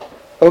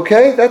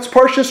 Okay? That's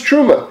Parshas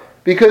Truma.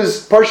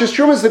 Because Parshas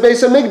Truma is the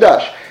Beis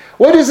HaMikdash.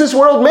 What is this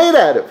world made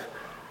out of?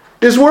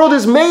 This world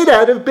is made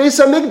out of Beis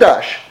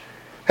HaMikdash.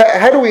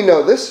 How do we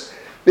know this?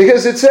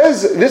 Because it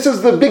says, this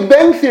is the Big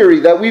Bang Theory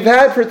that we've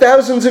had for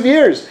thousands of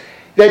years.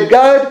 That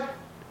God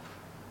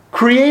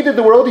created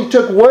the world. He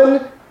took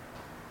one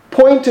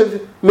point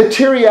of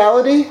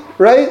materiality,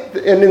 right?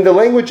 And in the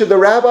language of the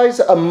rabbis,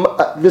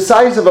 the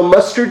size of a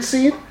mustard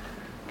seed,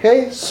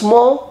 okay,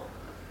 small.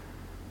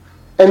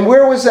 And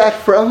where was that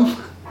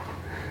from?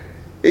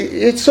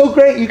 It's so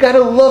great. You got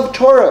to love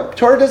Torah.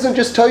 Torah doesn't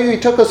just tell you he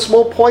took a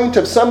small point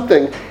of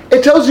something.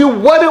 It tells you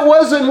what it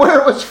was and where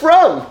it was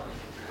from.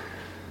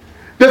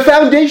 The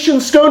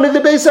foundation stone of the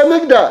Beis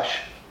HaMikdash.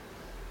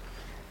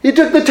 He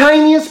took the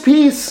tiniest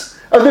piece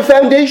of the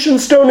foundation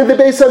stone of the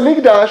Beis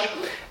HaMikdash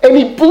and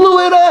he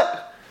blew it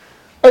up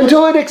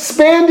until it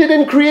expanded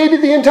and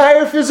created the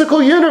entire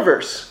physical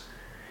universe.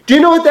 Do you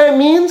know what that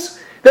means?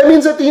 That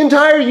means that the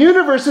entire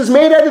universe is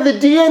made out of the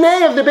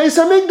DNA of the Beis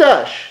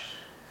HaMikdash.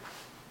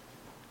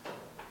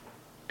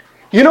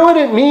 You know what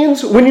it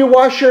means when you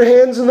wash your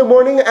hands in the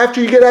morning after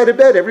you get out of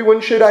bed?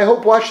 Everyone should, I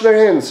hope, wash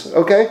their hands,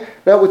 okay?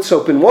 Not with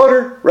soap and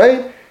water,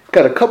 right?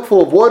 Got a cup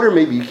full of water,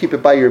 maybe you keep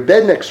it by your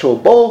bed next to a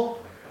bowl,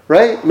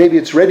 right? Maybe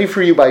it's ready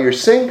for you by your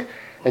sink,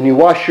 and you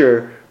wash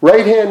your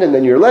right hand, and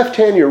then your left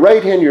hand, your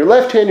right hand, your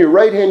left hand, your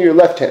right hand, your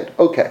left hand.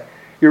 Okay,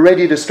 you're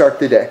ready to start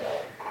the day.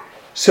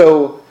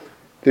 So,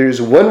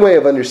 there's one way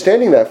of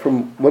understanding that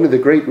from one of the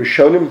great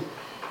Rishonim.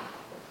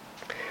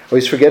 I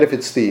always forget if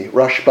it's the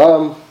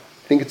Rashbam.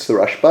 I think it's the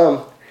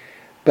Rashbam,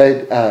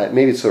 but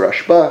maybe it's the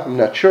Rashba. I'm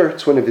not sure.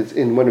 It's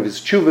in one of his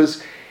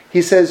tshuvas.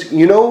 He says,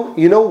 you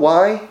know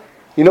why?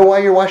 You know why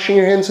you're washing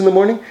your hands in the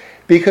morning?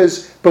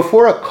 Because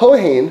before a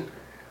Kohen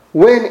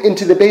went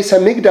into the Beis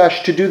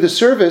HaMikdash to do the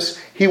service,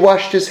 he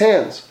washed his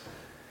hands.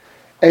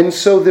 And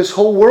so this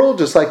whole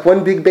world is like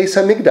one big Beis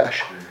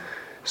HaMikdash.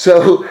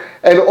 So,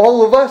 and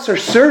all of us are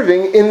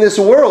serving in this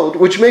world,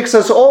 which makes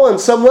us all on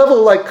some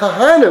level like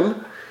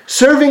Kahanim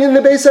serving in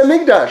the Beis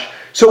HaMikdash.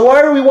 So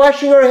why are we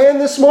washing our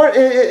hand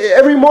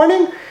every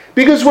morning?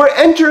 Because we're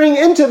entering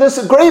into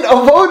this great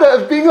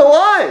avoda of being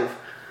alive.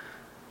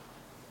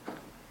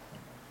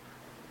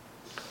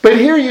 But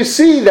here you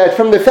see that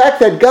from the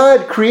fact that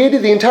God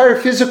created the entire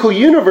physical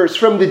universe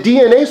from the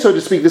DNA, so to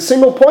speak, the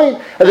single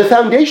point of the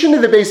foundation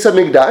of the Beis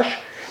HaMikdash,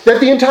 that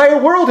the entire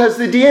world has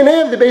the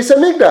DNA of the Beis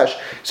HaMikdash.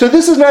 So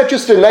this is not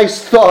just a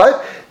nice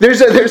thought.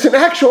 There's an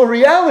actual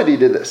reality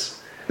to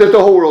this, that the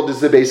whole world is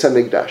the Beis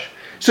HaMikdash.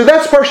 So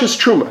that's Parshas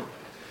Truma.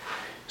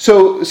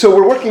 So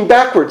we're working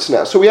backwards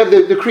now. So we have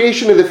the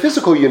creation of the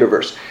physical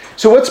universe.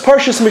 So what's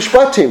Parshas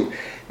Mishpatim?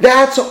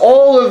 That's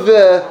all of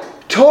the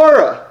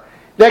Torah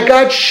that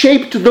God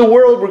shaped the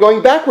world. We're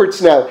going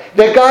backwards now.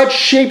 That God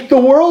shaped the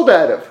world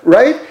out of,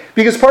 right?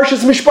 Because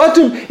Parshas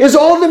Mishpatim is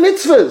all the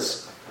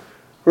mitzvahs,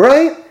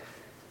 right?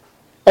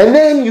 And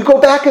then you go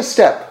back a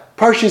step.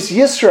 Parshas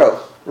Yisro,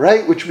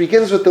 right? Which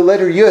begins with the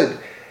letter Yud.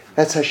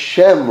 That's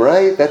Hashem,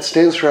 right? That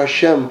stands for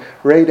Hashem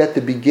right at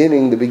the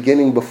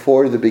beginning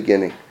before the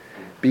beginning.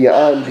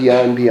 Beyond,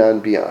 beyond,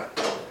 beyond, beyond.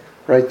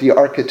 Right? The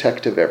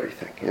architect of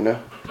everything, you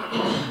know?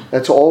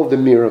 That's all of the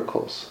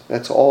miracles.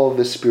 That's all of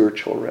the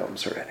spiritual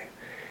realms already.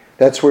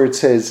 That's where it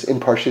says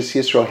in Parshas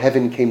Yisro,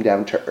 heaven came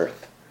down to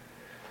earth.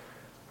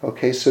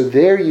 Okay, so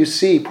there you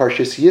see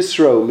Parshas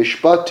Yisro,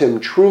 Mishpatim,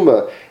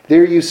 Truma.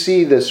 There you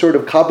see the sort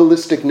of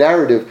Kabbalistic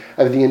narrative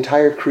of the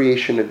entire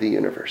creation of the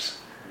universe.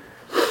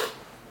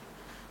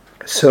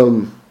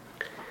 So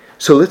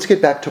let's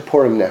get back to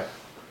Purim now.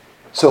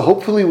 So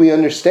hopefully we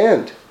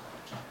understand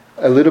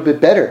a little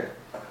bit better.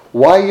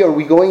 Why are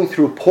we going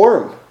through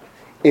Purim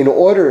in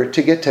order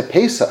to get to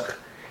Pesach?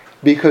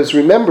 Because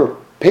remember,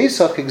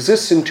 Pesach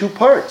exists in two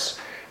parts.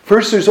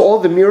 First, there's all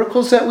the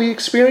miracles that we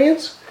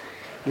experience.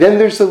 Then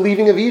there's the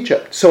leaving of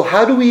Egypt. So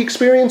how do we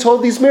experience all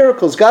these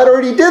miracles? God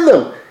already did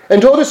them and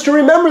told us to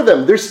remember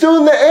them. They're still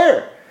in the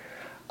air.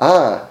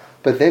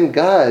 But then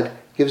God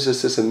gives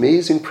us this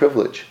amazing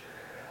privilege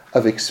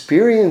of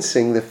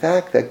experiencing the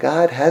fact that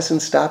God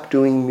hasn't stopped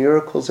doing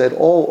miracles at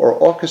all or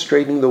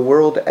orchestrating the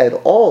world at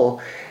all,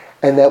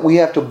 and that we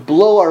have to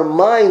blow our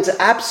minds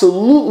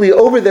absolutely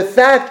over the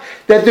fact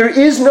that there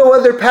is no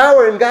other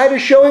power, and God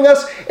is showing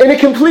us in a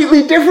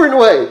completely different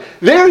way.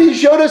 There He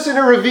showed us in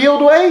a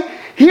revealed way.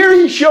 Here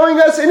He's showing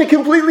us in a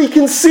completely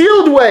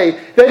concealed way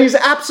that He's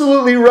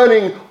absolutely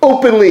running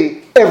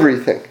openly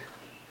everything.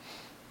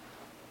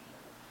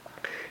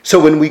 So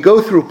when we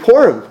go through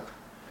Purim,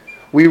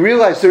 we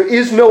realize there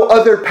is no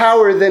other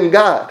power than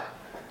God.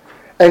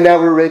 And now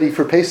we're ready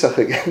for Pesach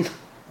again.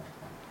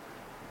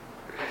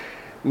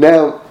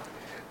 Now,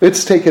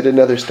 let's take it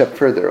another step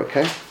further,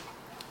 okay?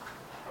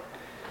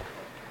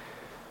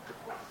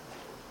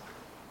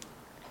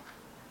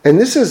 And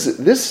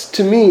this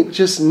to me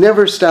just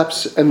never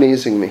stops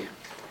amazing me.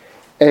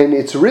 And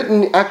it's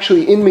written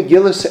actually in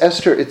Megillah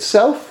Esther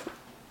itself,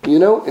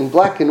 in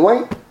black and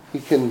white.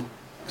 You can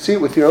see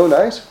it with your own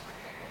eyes.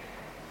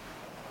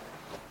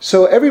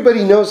 So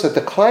everybody knows that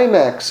the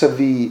climax of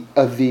the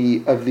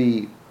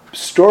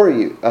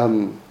story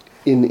in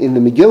the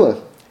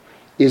Megillah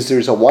is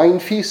there's a wine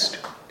feast,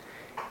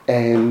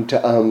 and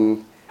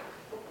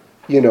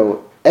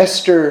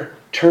Esther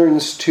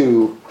turns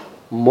to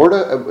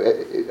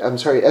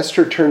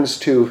Esther turns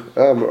to.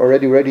 I'm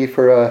already ready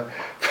for I'm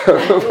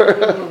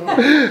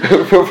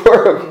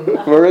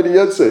already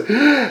Yotze.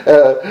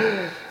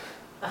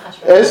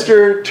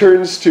 Esther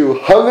turns to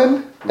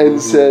Haman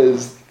and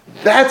says,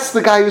 that's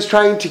the guy who's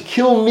trying to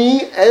kill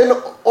me and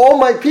all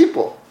my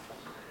people.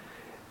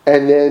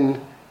 And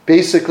then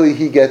basically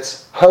he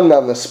gets hung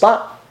on the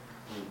spot.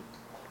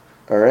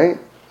 All right?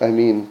 I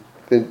mean,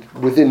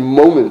 within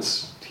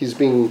moments,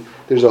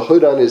 there's a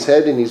hood on his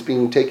head and he's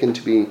being taken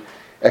to be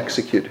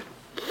executed.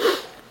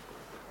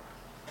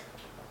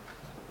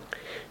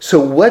 So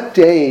what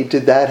day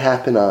did that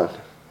happen on?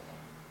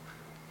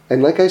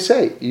 And like I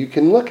say, you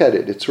can look at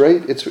it. It's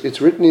right. It's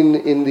written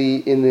in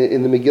the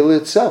Megillah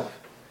itself.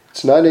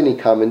 It's not any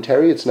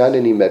commentary. It's not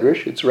any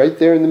medrash. It's right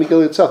there in the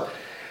Megillah itself.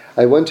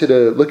 I wanted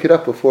to look it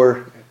up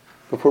before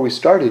we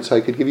started so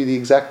I could give you the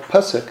exact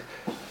pasuk,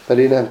 but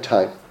I didn't have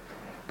time.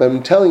 But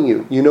I'm telling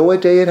you, you know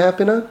what day it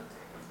happened on?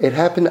 It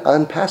happened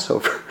on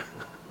Passover.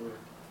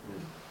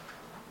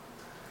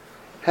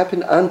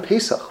 Happened on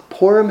Pesach.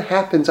 Purim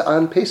happens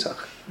on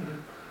Pesach.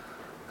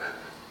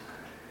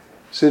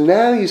 So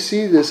now you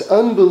see this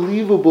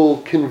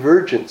unbelievable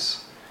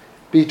convergence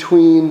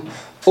between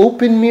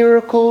open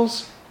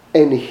miracles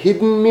and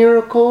hidden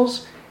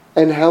miracles,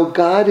 and how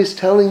God is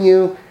telling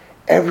you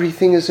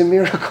everything is a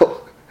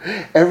miracle.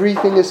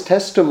 Everything is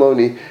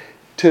testimony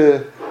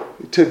to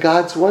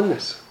God's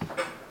oneness.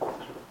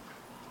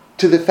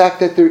 To the fact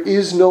that there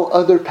is no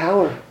other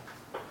power.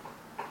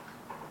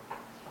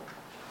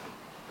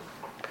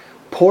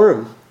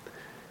 Purim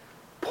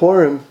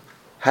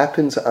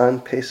happens on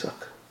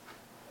Pesach.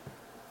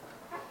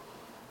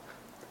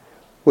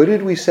 What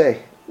did we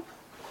say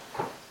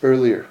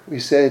earlier? We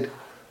said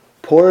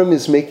Purim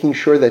is making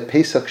sure that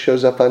Pesach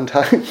shows up on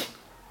time.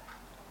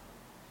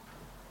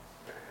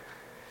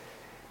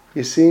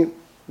 You see,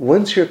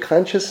 once your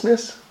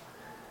consciousness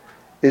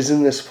is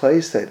in this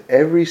place that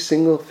every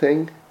single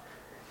thing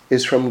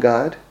is from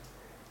God,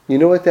 you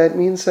know what that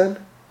means then?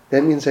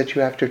 That means that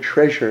you have to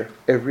treasure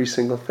every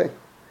single thing.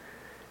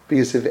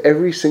 Because if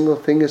every single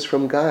thing is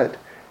from God,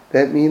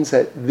 that means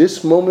that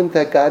this moment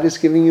that God is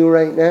giving you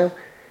right now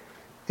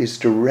is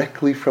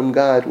directly from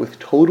God with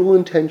total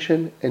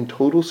intention and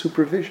total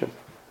supervision.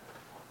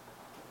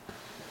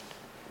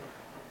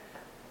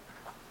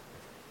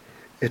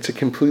 It's a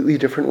completely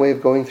different way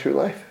of going through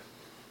life.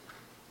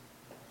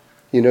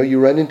 You know, you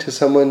run into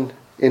someone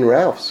in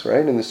Ralph's,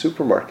 right, in the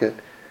supermarket,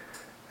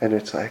 and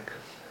it's like,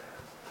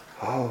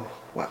 oh,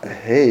 wow,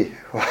 hey,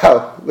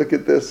 wow, look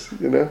at this,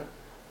 you know.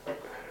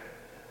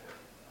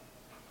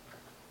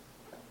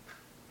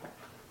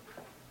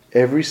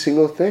 Every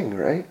single thing,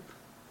 right?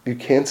 You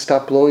can't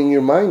stop blowing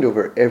your mind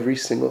over every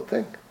single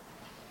thing.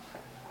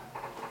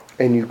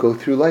 And you go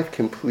through life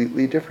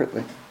completely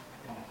differently.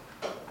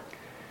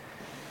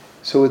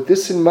 So with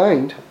this in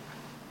mind,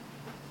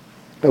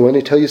 I want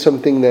to tell you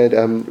something that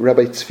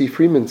Rabbi Tzvi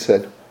Freeman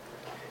said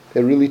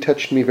that really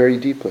touched me very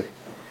deeply.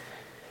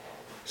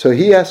 So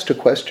he asked a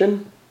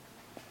question,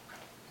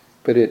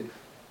 but it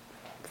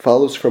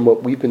follows from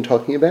what we've been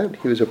talking about.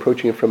 He was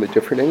approaching it from a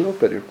different angle,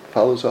 but it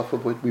follows off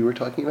of what we were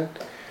talking about.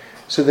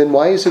 So then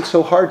why is it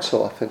so hard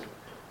so often?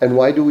 And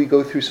why do we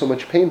go through so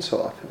much pain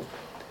so often?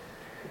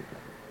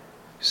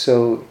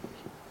 So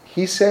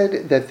he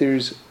said that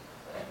there's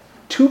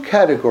two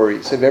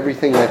categories of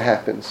everything that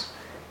happens.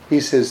 He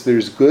says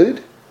there's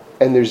good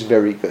and there's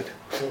very good.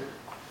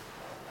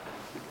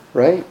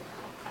 Right?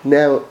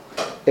 Now,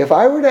 if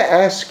I were to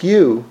ask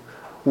you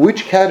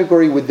which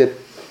category would the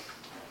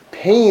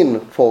pain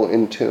fall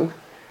into,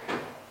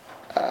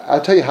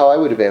 I'll tell you how I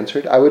would have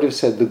answered. I would have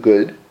said the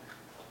good.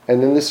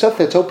 And then the stuff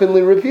that's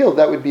openly revealed,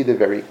 that would be the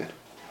very good.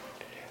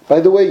 By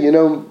the way, you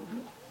know,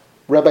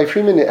 Rabbi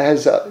Freeman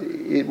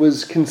it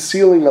was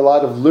concealing a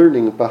lot of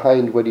learning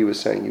behind what he was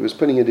saying. He was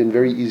putting it in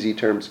very easy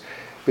terms.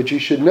 But you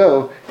should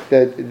know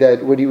that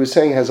what he was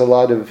saying has a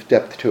lot of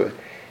depth to it.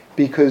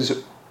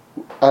 Because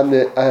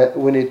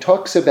when it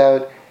talks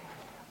about,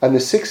 on the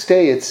sixth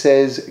day, it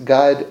says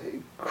God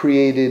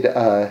created,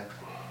 I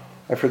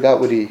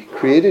forgot what he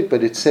created,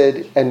 but it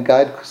said, and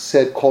God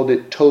called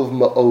it Tov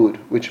Ma'od,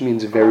 which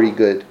means very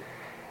good.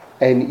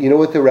 And you know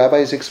what the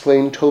rabbis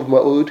explained Tov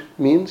Ma'od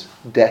means?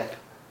 Death.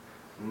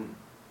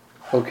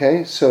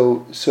 Okay,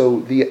 so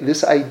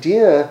this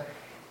idea,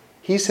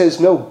 he says,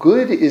 no,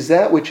 good is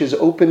that which is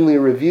openly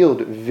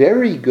revealed.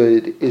 Very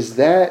good is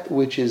that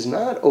which is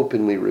not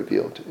openly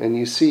revealed. And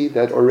you see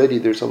that already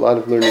there's a lot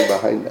of learning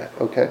behind that,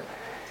 okay?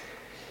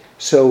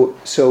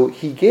 So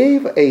he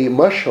gave a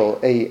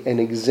mashal, an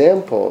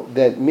example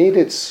that made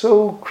it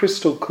so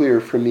crystal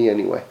clear for me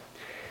anyway.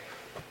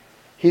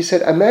 He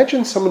said,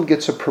 imagine someone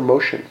gets a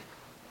promotion.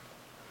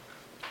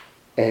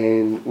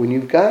 And when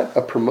you've got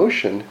a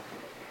promotion,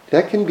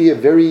 that can be a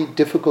very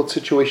difficult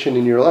situation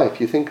in your life.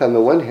 You think on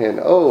the one hand,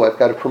 oh, I've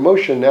got a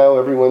promotion, now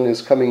everyone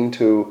is coming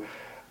to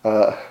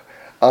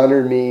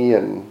honor me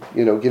and,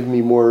 you know, give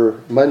me more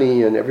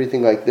money and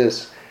everything like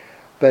this.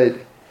 But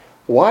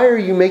why are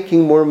you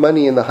making more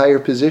money in the higher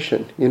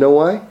position? You know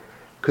why?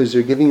 Because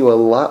they're giving you a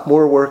lot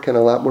more work and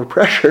a lot more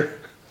pressure.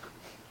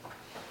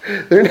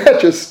 They're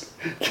not just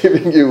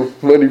giving you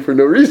money for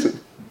no reason.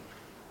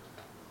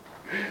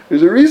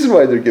 There's a reason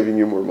why they're giving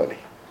you more money.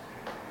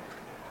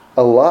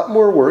 A lot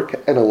more work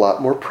and a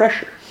lot more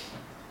pressure.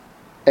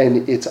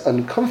 And it's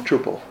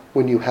uncomfortable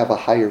when you have a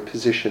higher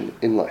position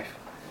in life,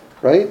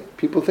 right?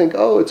 People think,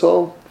 oh, it's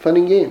all fun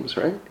and games,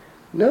 right?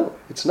 No,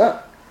 it's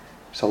not.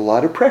 There's a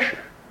lot of pressure.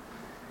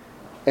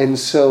 And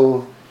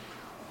so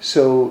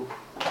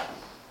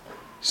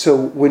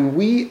when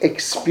we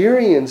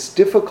experience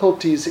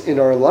difficulties in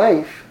our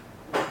life,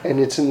 and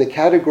it's in the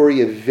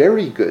category of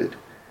very good,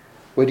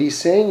 what he's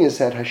saying is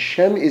that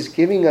Hashem is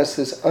giving us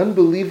this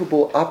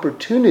unbelievable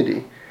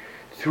opportunity.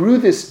 Through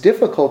this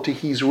difficulty,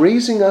 he's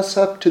raising us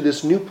up to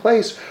this new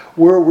place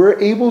where we're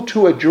able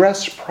to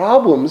address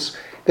problems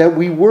that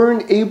we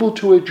weren't able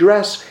to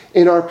address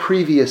in our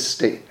previous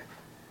state.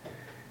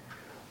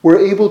 We're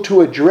able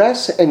to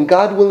address and,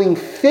 God willing,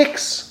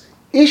 fix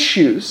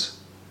issues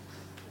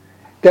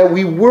that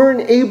we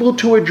weren't able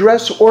to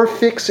address or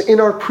fix in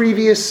our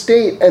previous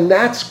state. And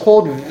that's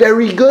called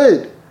very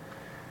good.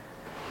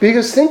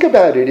 Because think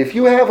about it, if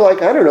you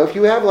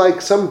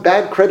have some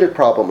bad credit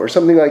problem or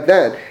something like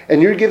that,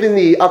 and you're given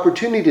the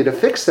opportunity to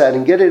fix that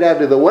and get it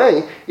out of the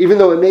way, even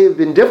though it may have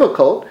been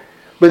difficult,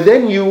 but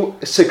then you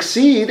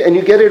succeed and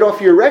you get it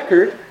off your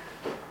record,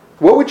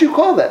 what would you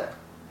call that?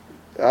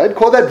 I'd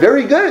call that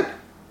very good.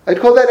 I'd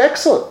call that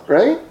excellent,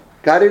 right?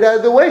 Got it out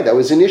of the way. That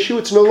was an issue,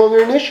 it's no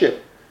longer an issue.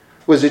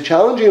 Was it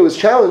challenging? It was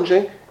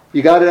challenging.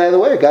 You got it out of the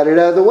way, got it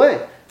out of the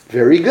way.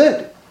 Very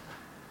good.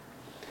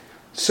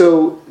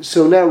 So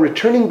now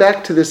returning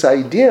back to this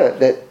idea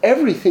that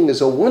everything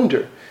is a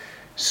wonder,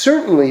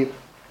 certainly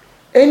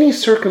any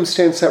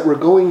circumstance that we're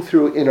going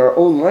through in our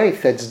own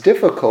life that's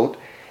difficult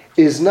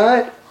is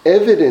not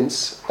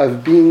evidence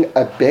of being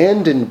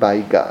abandoned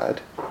by God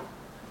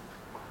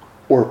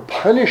or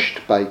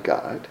punished by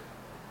God,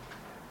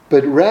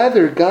 but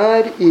rather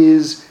God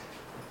is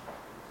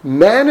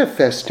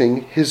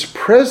manifesting his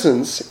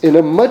presence in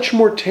a much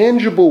more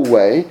tangible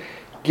way,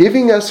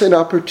 giving us an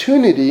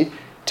opportunity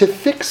to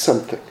fix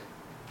something.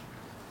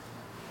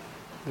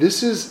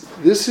 This is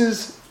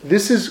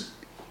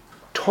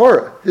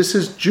Torah. This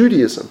is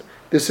Judaism.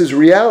 This is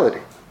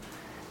reality.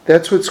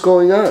 That's what's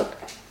going on.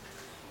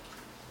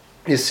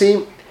 You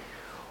see,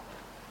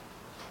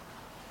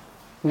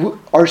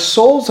 our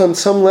souls on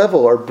some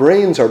level, our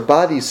brains, our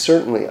bodies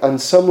certainly, on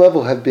some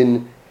level have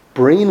been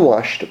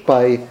brainwashed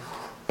by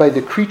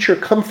the creature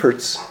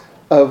comforts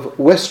of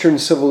Western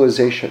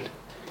civilization.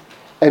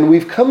 And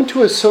we've come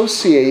to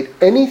associate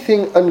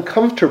anything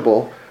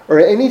uncomfortable or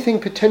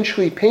anything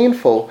potentially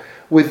painful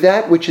with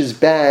that which is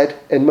bad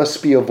and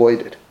must be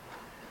avoided,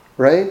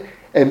 right?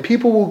 And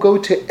people will go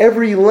to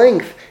every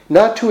length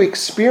not to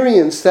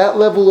experience that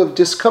level of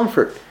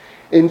discomfort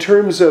in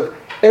terms of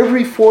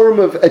every form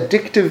of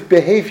addictive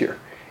behavior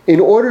in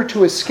order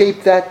to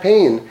escape that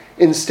pain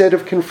instead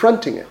of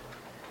confronting it.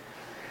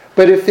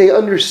 But if they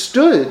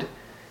understood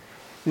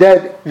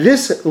that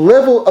this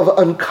level of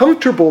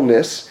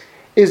uncomfortableness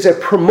is a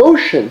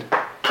promotion,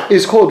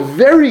 is called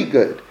very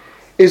good,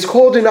 is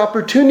called an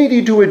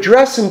opportunity to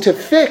address and to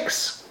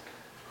fix,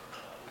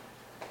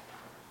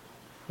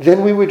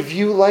 then we would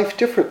view life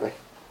differently.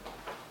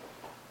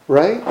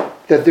 Right?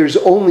 That there's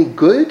only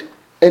good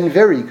and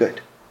very good.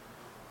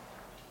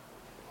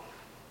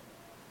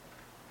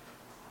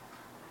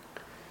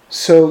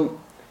 So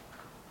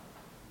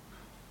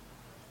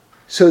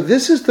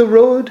this is the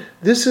road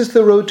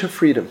to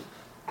freedom.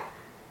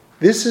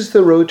 This is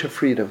the road to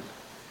freedom.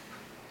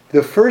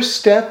 The first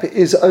step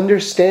is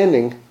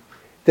understanding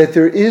that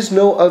there is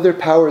no other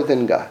power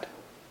than God.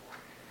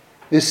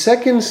 The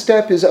second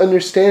step is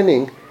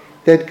understanding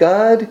that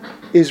God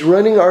is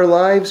running our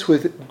lives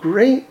with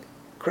great,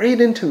 great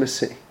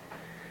intimacy.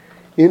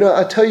 You know,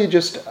 I'll tell you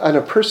just on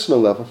a personal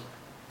level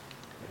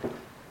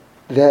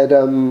that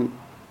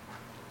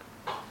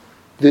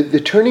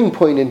the turning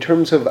point in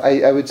terms of,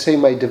 I would say,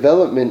 my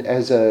development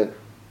as a,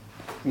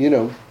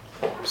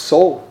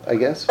 soul, I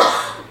guess,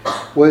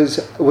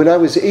 was when I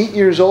was 8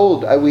 years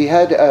old. I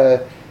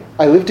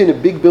lived in a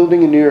big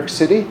building in New York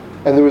City,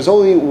 and there was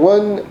only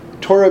one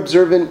Torah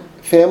observant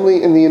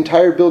family in the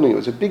entire building. It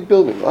was a big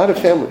building, a lot of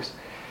families.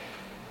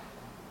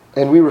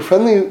 And we were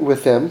friendly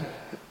with them,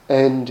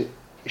 and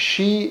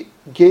she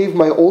gave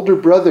my older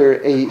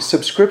brother a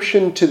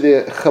subscription to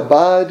the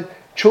Chabad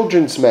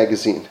children's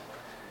magazine,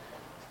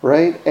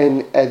 right?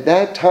 And at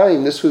that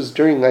time, this was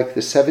during like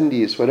the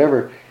 70s,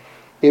 whatever,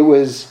 it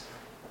was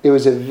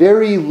a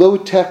very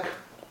low-tech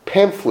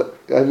pamphlet.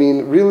 I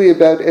mean, really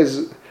about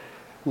as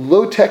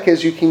low-tech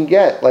as you can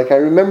get. Like, I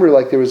remember,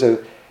 like, there was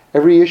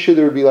every issue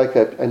there would be like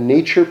a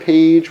nature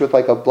page with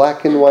like a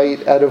black and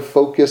white out of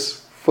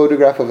focus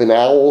photograph of an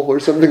owl or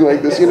something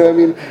like this, I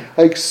mean,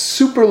 like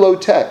super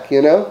low-tech,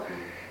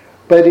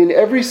 But in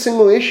every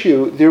single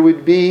issue, there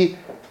would be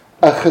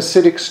a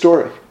Hasidic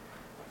story.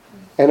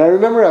 And I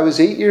remember I was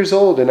 8 years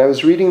old and I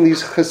was reading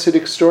these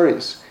Hasidic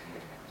stories.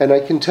 And I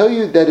can tell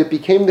you that it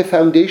became the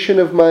foundation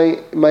of my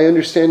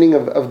understanding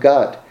of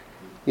God,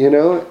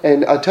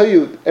 And I'll tell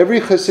you, every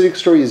Hasidic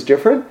story is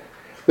different,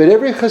 but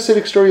every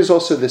Hasidic story is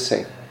also the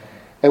same.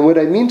 And what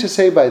I mean to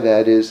say by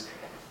that is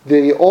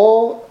they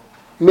all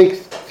make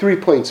 3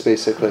 points,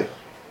 basically.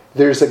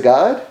 There's a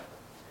God,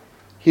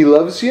 He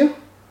loves you,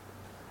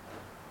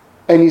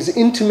 and He's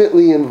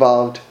intimately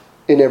involved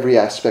in every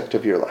aspect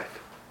of your life.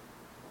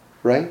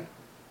 Right?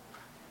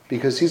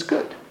 Because He's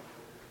good.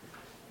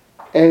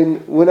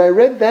 And when I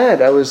read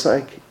that, I was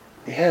like,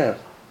 yeah,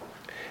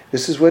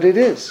 this is what it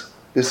is.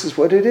 This is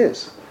what it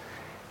is.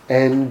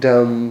 And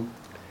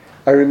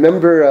I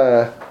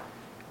remember,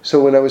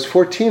 so when I was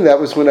 14, that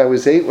was when I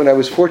was 8. When I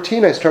was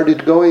 14, I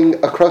started going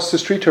across the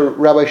street to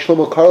Rabbi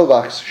Shlomo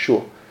Karlbach's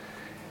shul.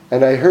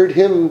 And I heard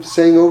him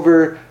saying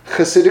over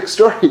Hasidic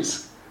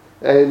stories.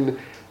 And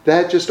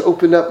that just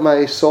opened up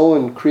my soul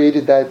and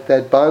created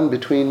that bond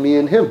between me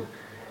and him.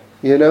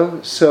 You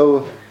know?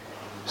 So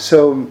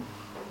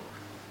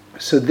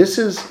this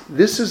is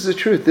the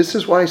truth. This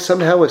is why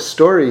somehow a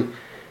story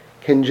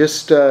can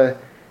just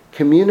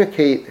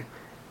communicate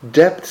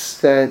depths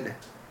that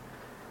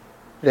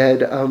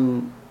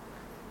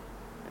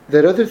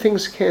other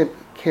things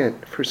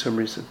can't for some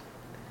reason.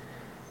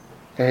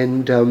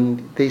 And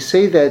they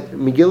say that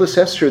Megillas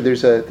Esther,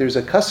 there's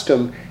a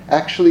custom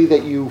actually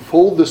that you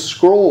fold the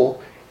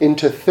scroll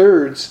into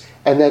thirds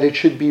and that it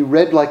should be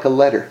read like a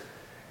letter.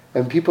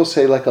 And people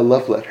say like a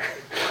love letter.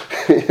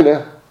 You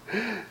know?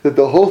 That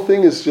the whole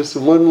thing is just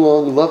one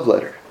long love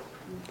letter.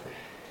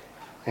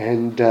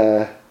 And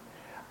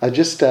I'll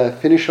just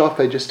finish off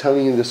by just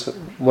telling you this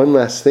one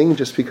last thing,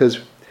 just because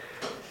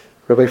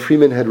Rabbi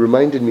Freeman had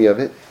reminded me of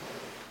it.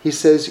 He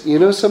says, you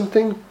know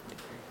something?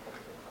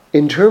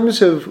 In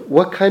terms of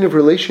what kind of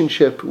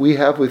relationship we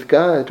have with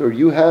God, or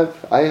you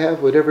have, I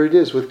have, whatever it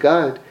is with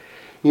God,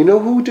 you know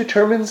who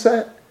determines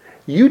that?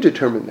 You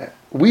determine that.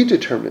 We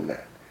determine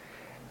that.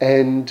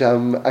 And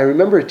I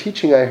remember a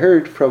teaching I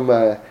heard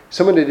from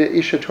someone at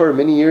Isha Torah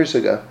many years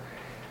ago.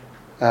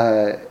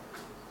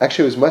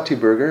 Actually, it was Matti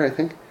Berger, I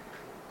think.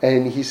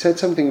 And he said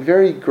something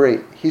very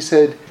great. He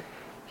said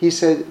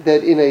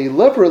that in a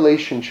love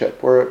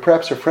relationship, or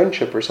perhaps a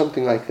friendship or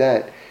something like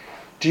that,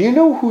 do you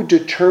know who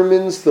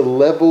determines the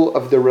level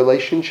of the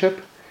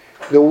relationship?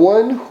 The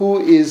one who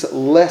is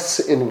less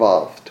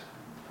involved.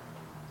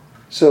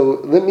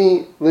 So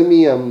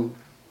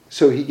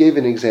so he gave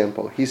an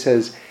example. He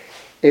says,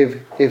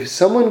 if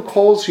someone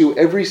calls you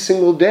every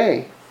single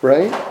day,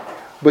 right,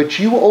 but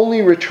you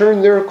only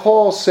return their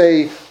call,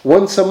 say,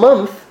 once a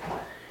month,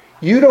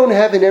 you don't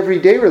have an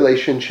everyday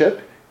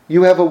relationship,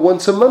 you have a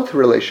once a month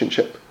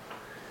relationship,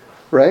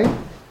 right?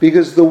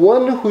 Because the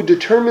one who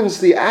determines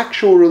the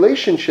actual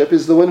relationship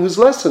is the one who's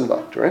less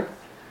involved, right?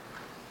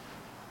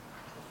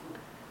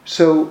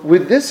 So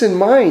with this in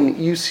mind,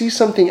 you see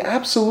something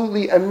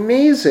absolutely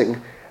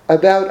amazing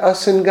about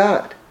us and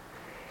God.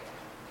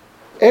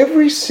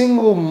 Every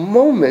single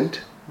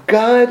moment,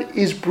 God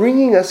is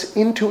bringing us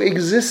into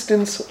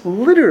existence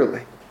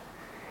literally.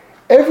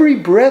 Every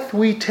breath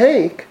we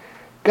take,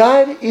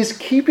 God is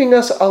keeping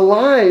us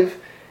alive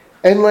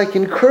and like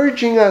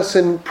encouraging us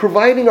and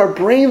providing our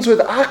brains with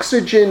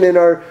oxygen and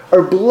our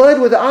blood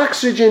with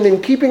oxygen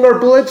and keeping our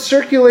blood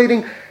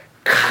circulating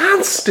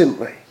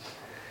constantly.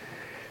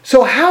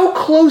 So how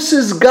close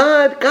is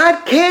God?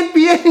 God can't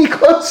be any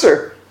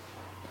closer.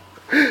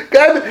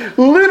 God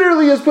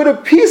literally has put a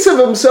piece of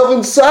Himself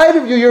inside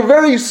of you, your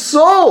very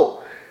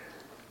soul.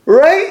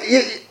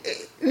 Right?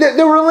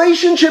 The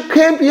relationship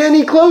can't be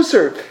any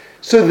closer.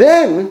 So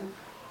then,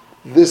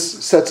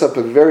 this sets up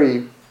a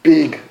very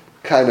big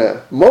kind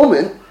of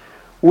moment,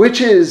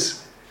 which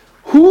is,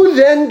 who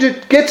then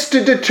gets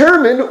to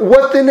determine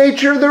what the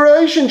nature of the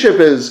relationship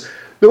is?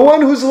 The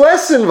one who's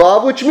less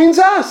involved, which means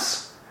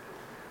us.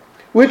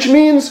 Which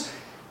means,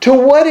 to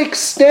what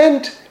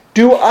extent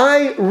do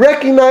I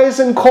recognize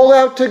and call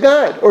out to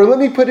God? Or let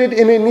me put it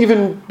in an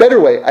even better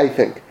way, I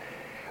think.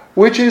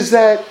 Which is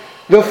that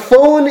the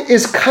phone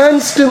is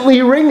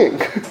constantly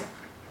ringing.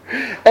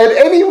 At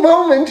any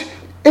moment,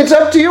 it's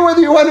up to you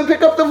whether you want to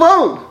pick up the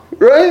phone,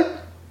 right?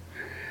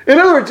 In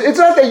other words, it's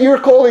not that you're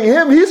calling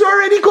Him, He's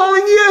already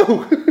calling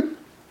you.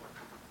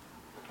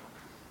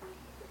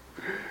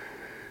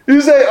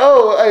 You say,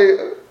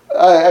 oh,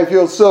 I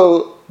feel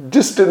so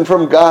distant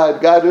from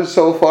God. God is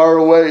so far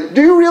away.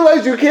 Do you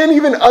realize you can't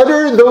even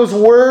utter those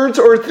words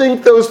or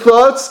think those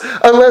thoughts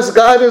unless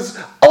God is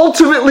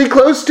ultimately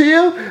close to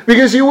you?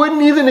 Because you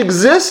wouldn't even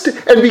exist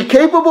and be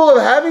capable of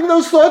having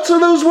those thoughts or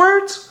those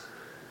words?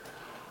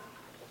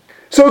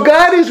 So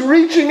God is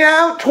reaching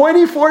out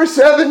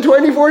 24/7,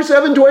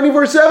 24/7,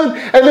 24/7.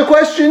 And the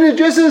question is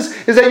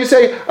that you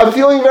say, I'm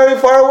feeling very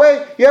far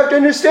away. You have to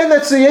understand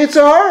that's the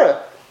Yetzer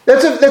Hara.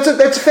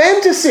 That's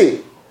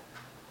fantasy.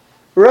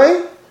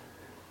 Right?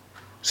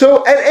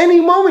 So at any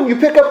moment you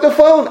pick up the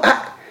phone.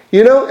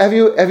 Have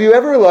you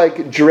ever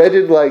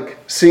dreaded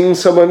seeing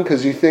someone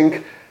because you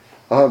think,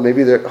 oh,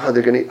 maybe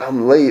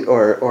I'm late,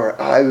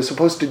 or I was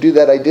supposed to do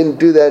that, I didn't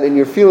do that, and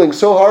you're feeling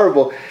so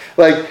horrible.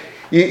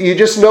 You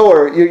just know,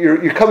 or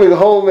you're coming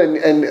home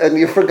and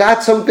you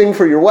forgot something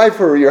for your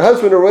wife or your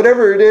husband or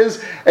whatever it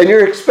is, and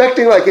you're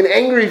expecting an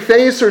angry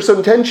face or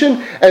some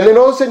tension, and then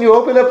all of a sudden you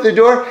open up the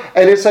door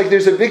and it's like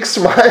there's a big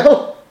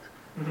smile.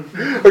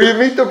 Or you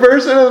meet the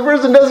person and the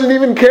person doesn't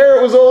even care,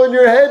 it was all in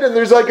your head, and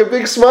there's a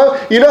big smile.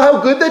 You know how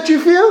good that you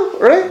feel,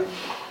 right?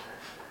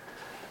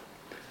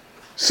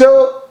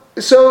 So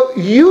So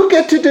you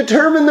get to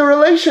determine the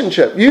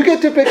relationship. You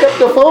get to pick up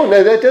the phone.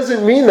 Now, that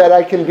doesn't mean that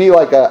I can be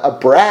like a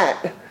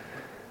brat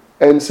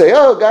and say,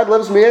 oh, God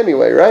loves me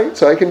anyway, right?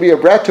 So I can be a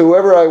brat to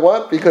whoever I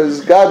want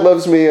because God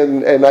loves me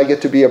and I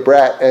get to be a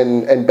brat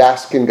and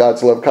bask in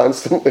God's love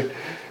constantly.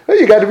 Well,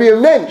 you got to be a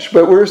mensch,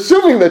 but we're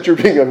assuming that you're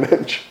being a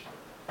mensch.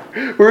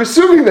 We're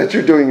assuming that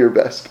you're doing your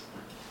best.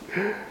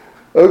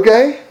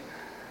 Okay?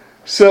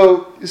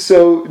 So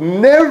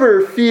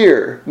never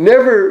fear,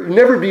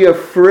 never be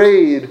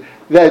afraid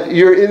that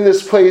you're in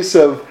this place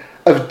of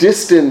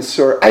distance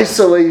or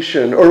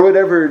isolation or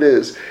whatever it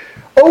is.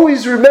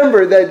 Always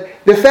remember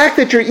that the fact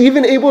that you're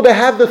even able to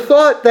have the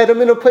thought that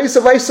I'm in a place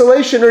of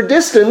isolation or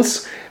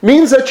distance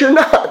means that you're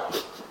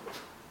not.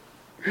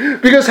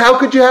 Because how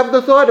could you have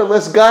the thought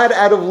unless God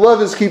out of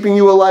love is keeping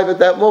you alive at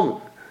that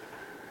moment?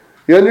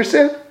 You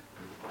understand?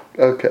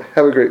 Okay,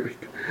 have a great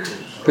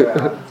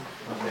week.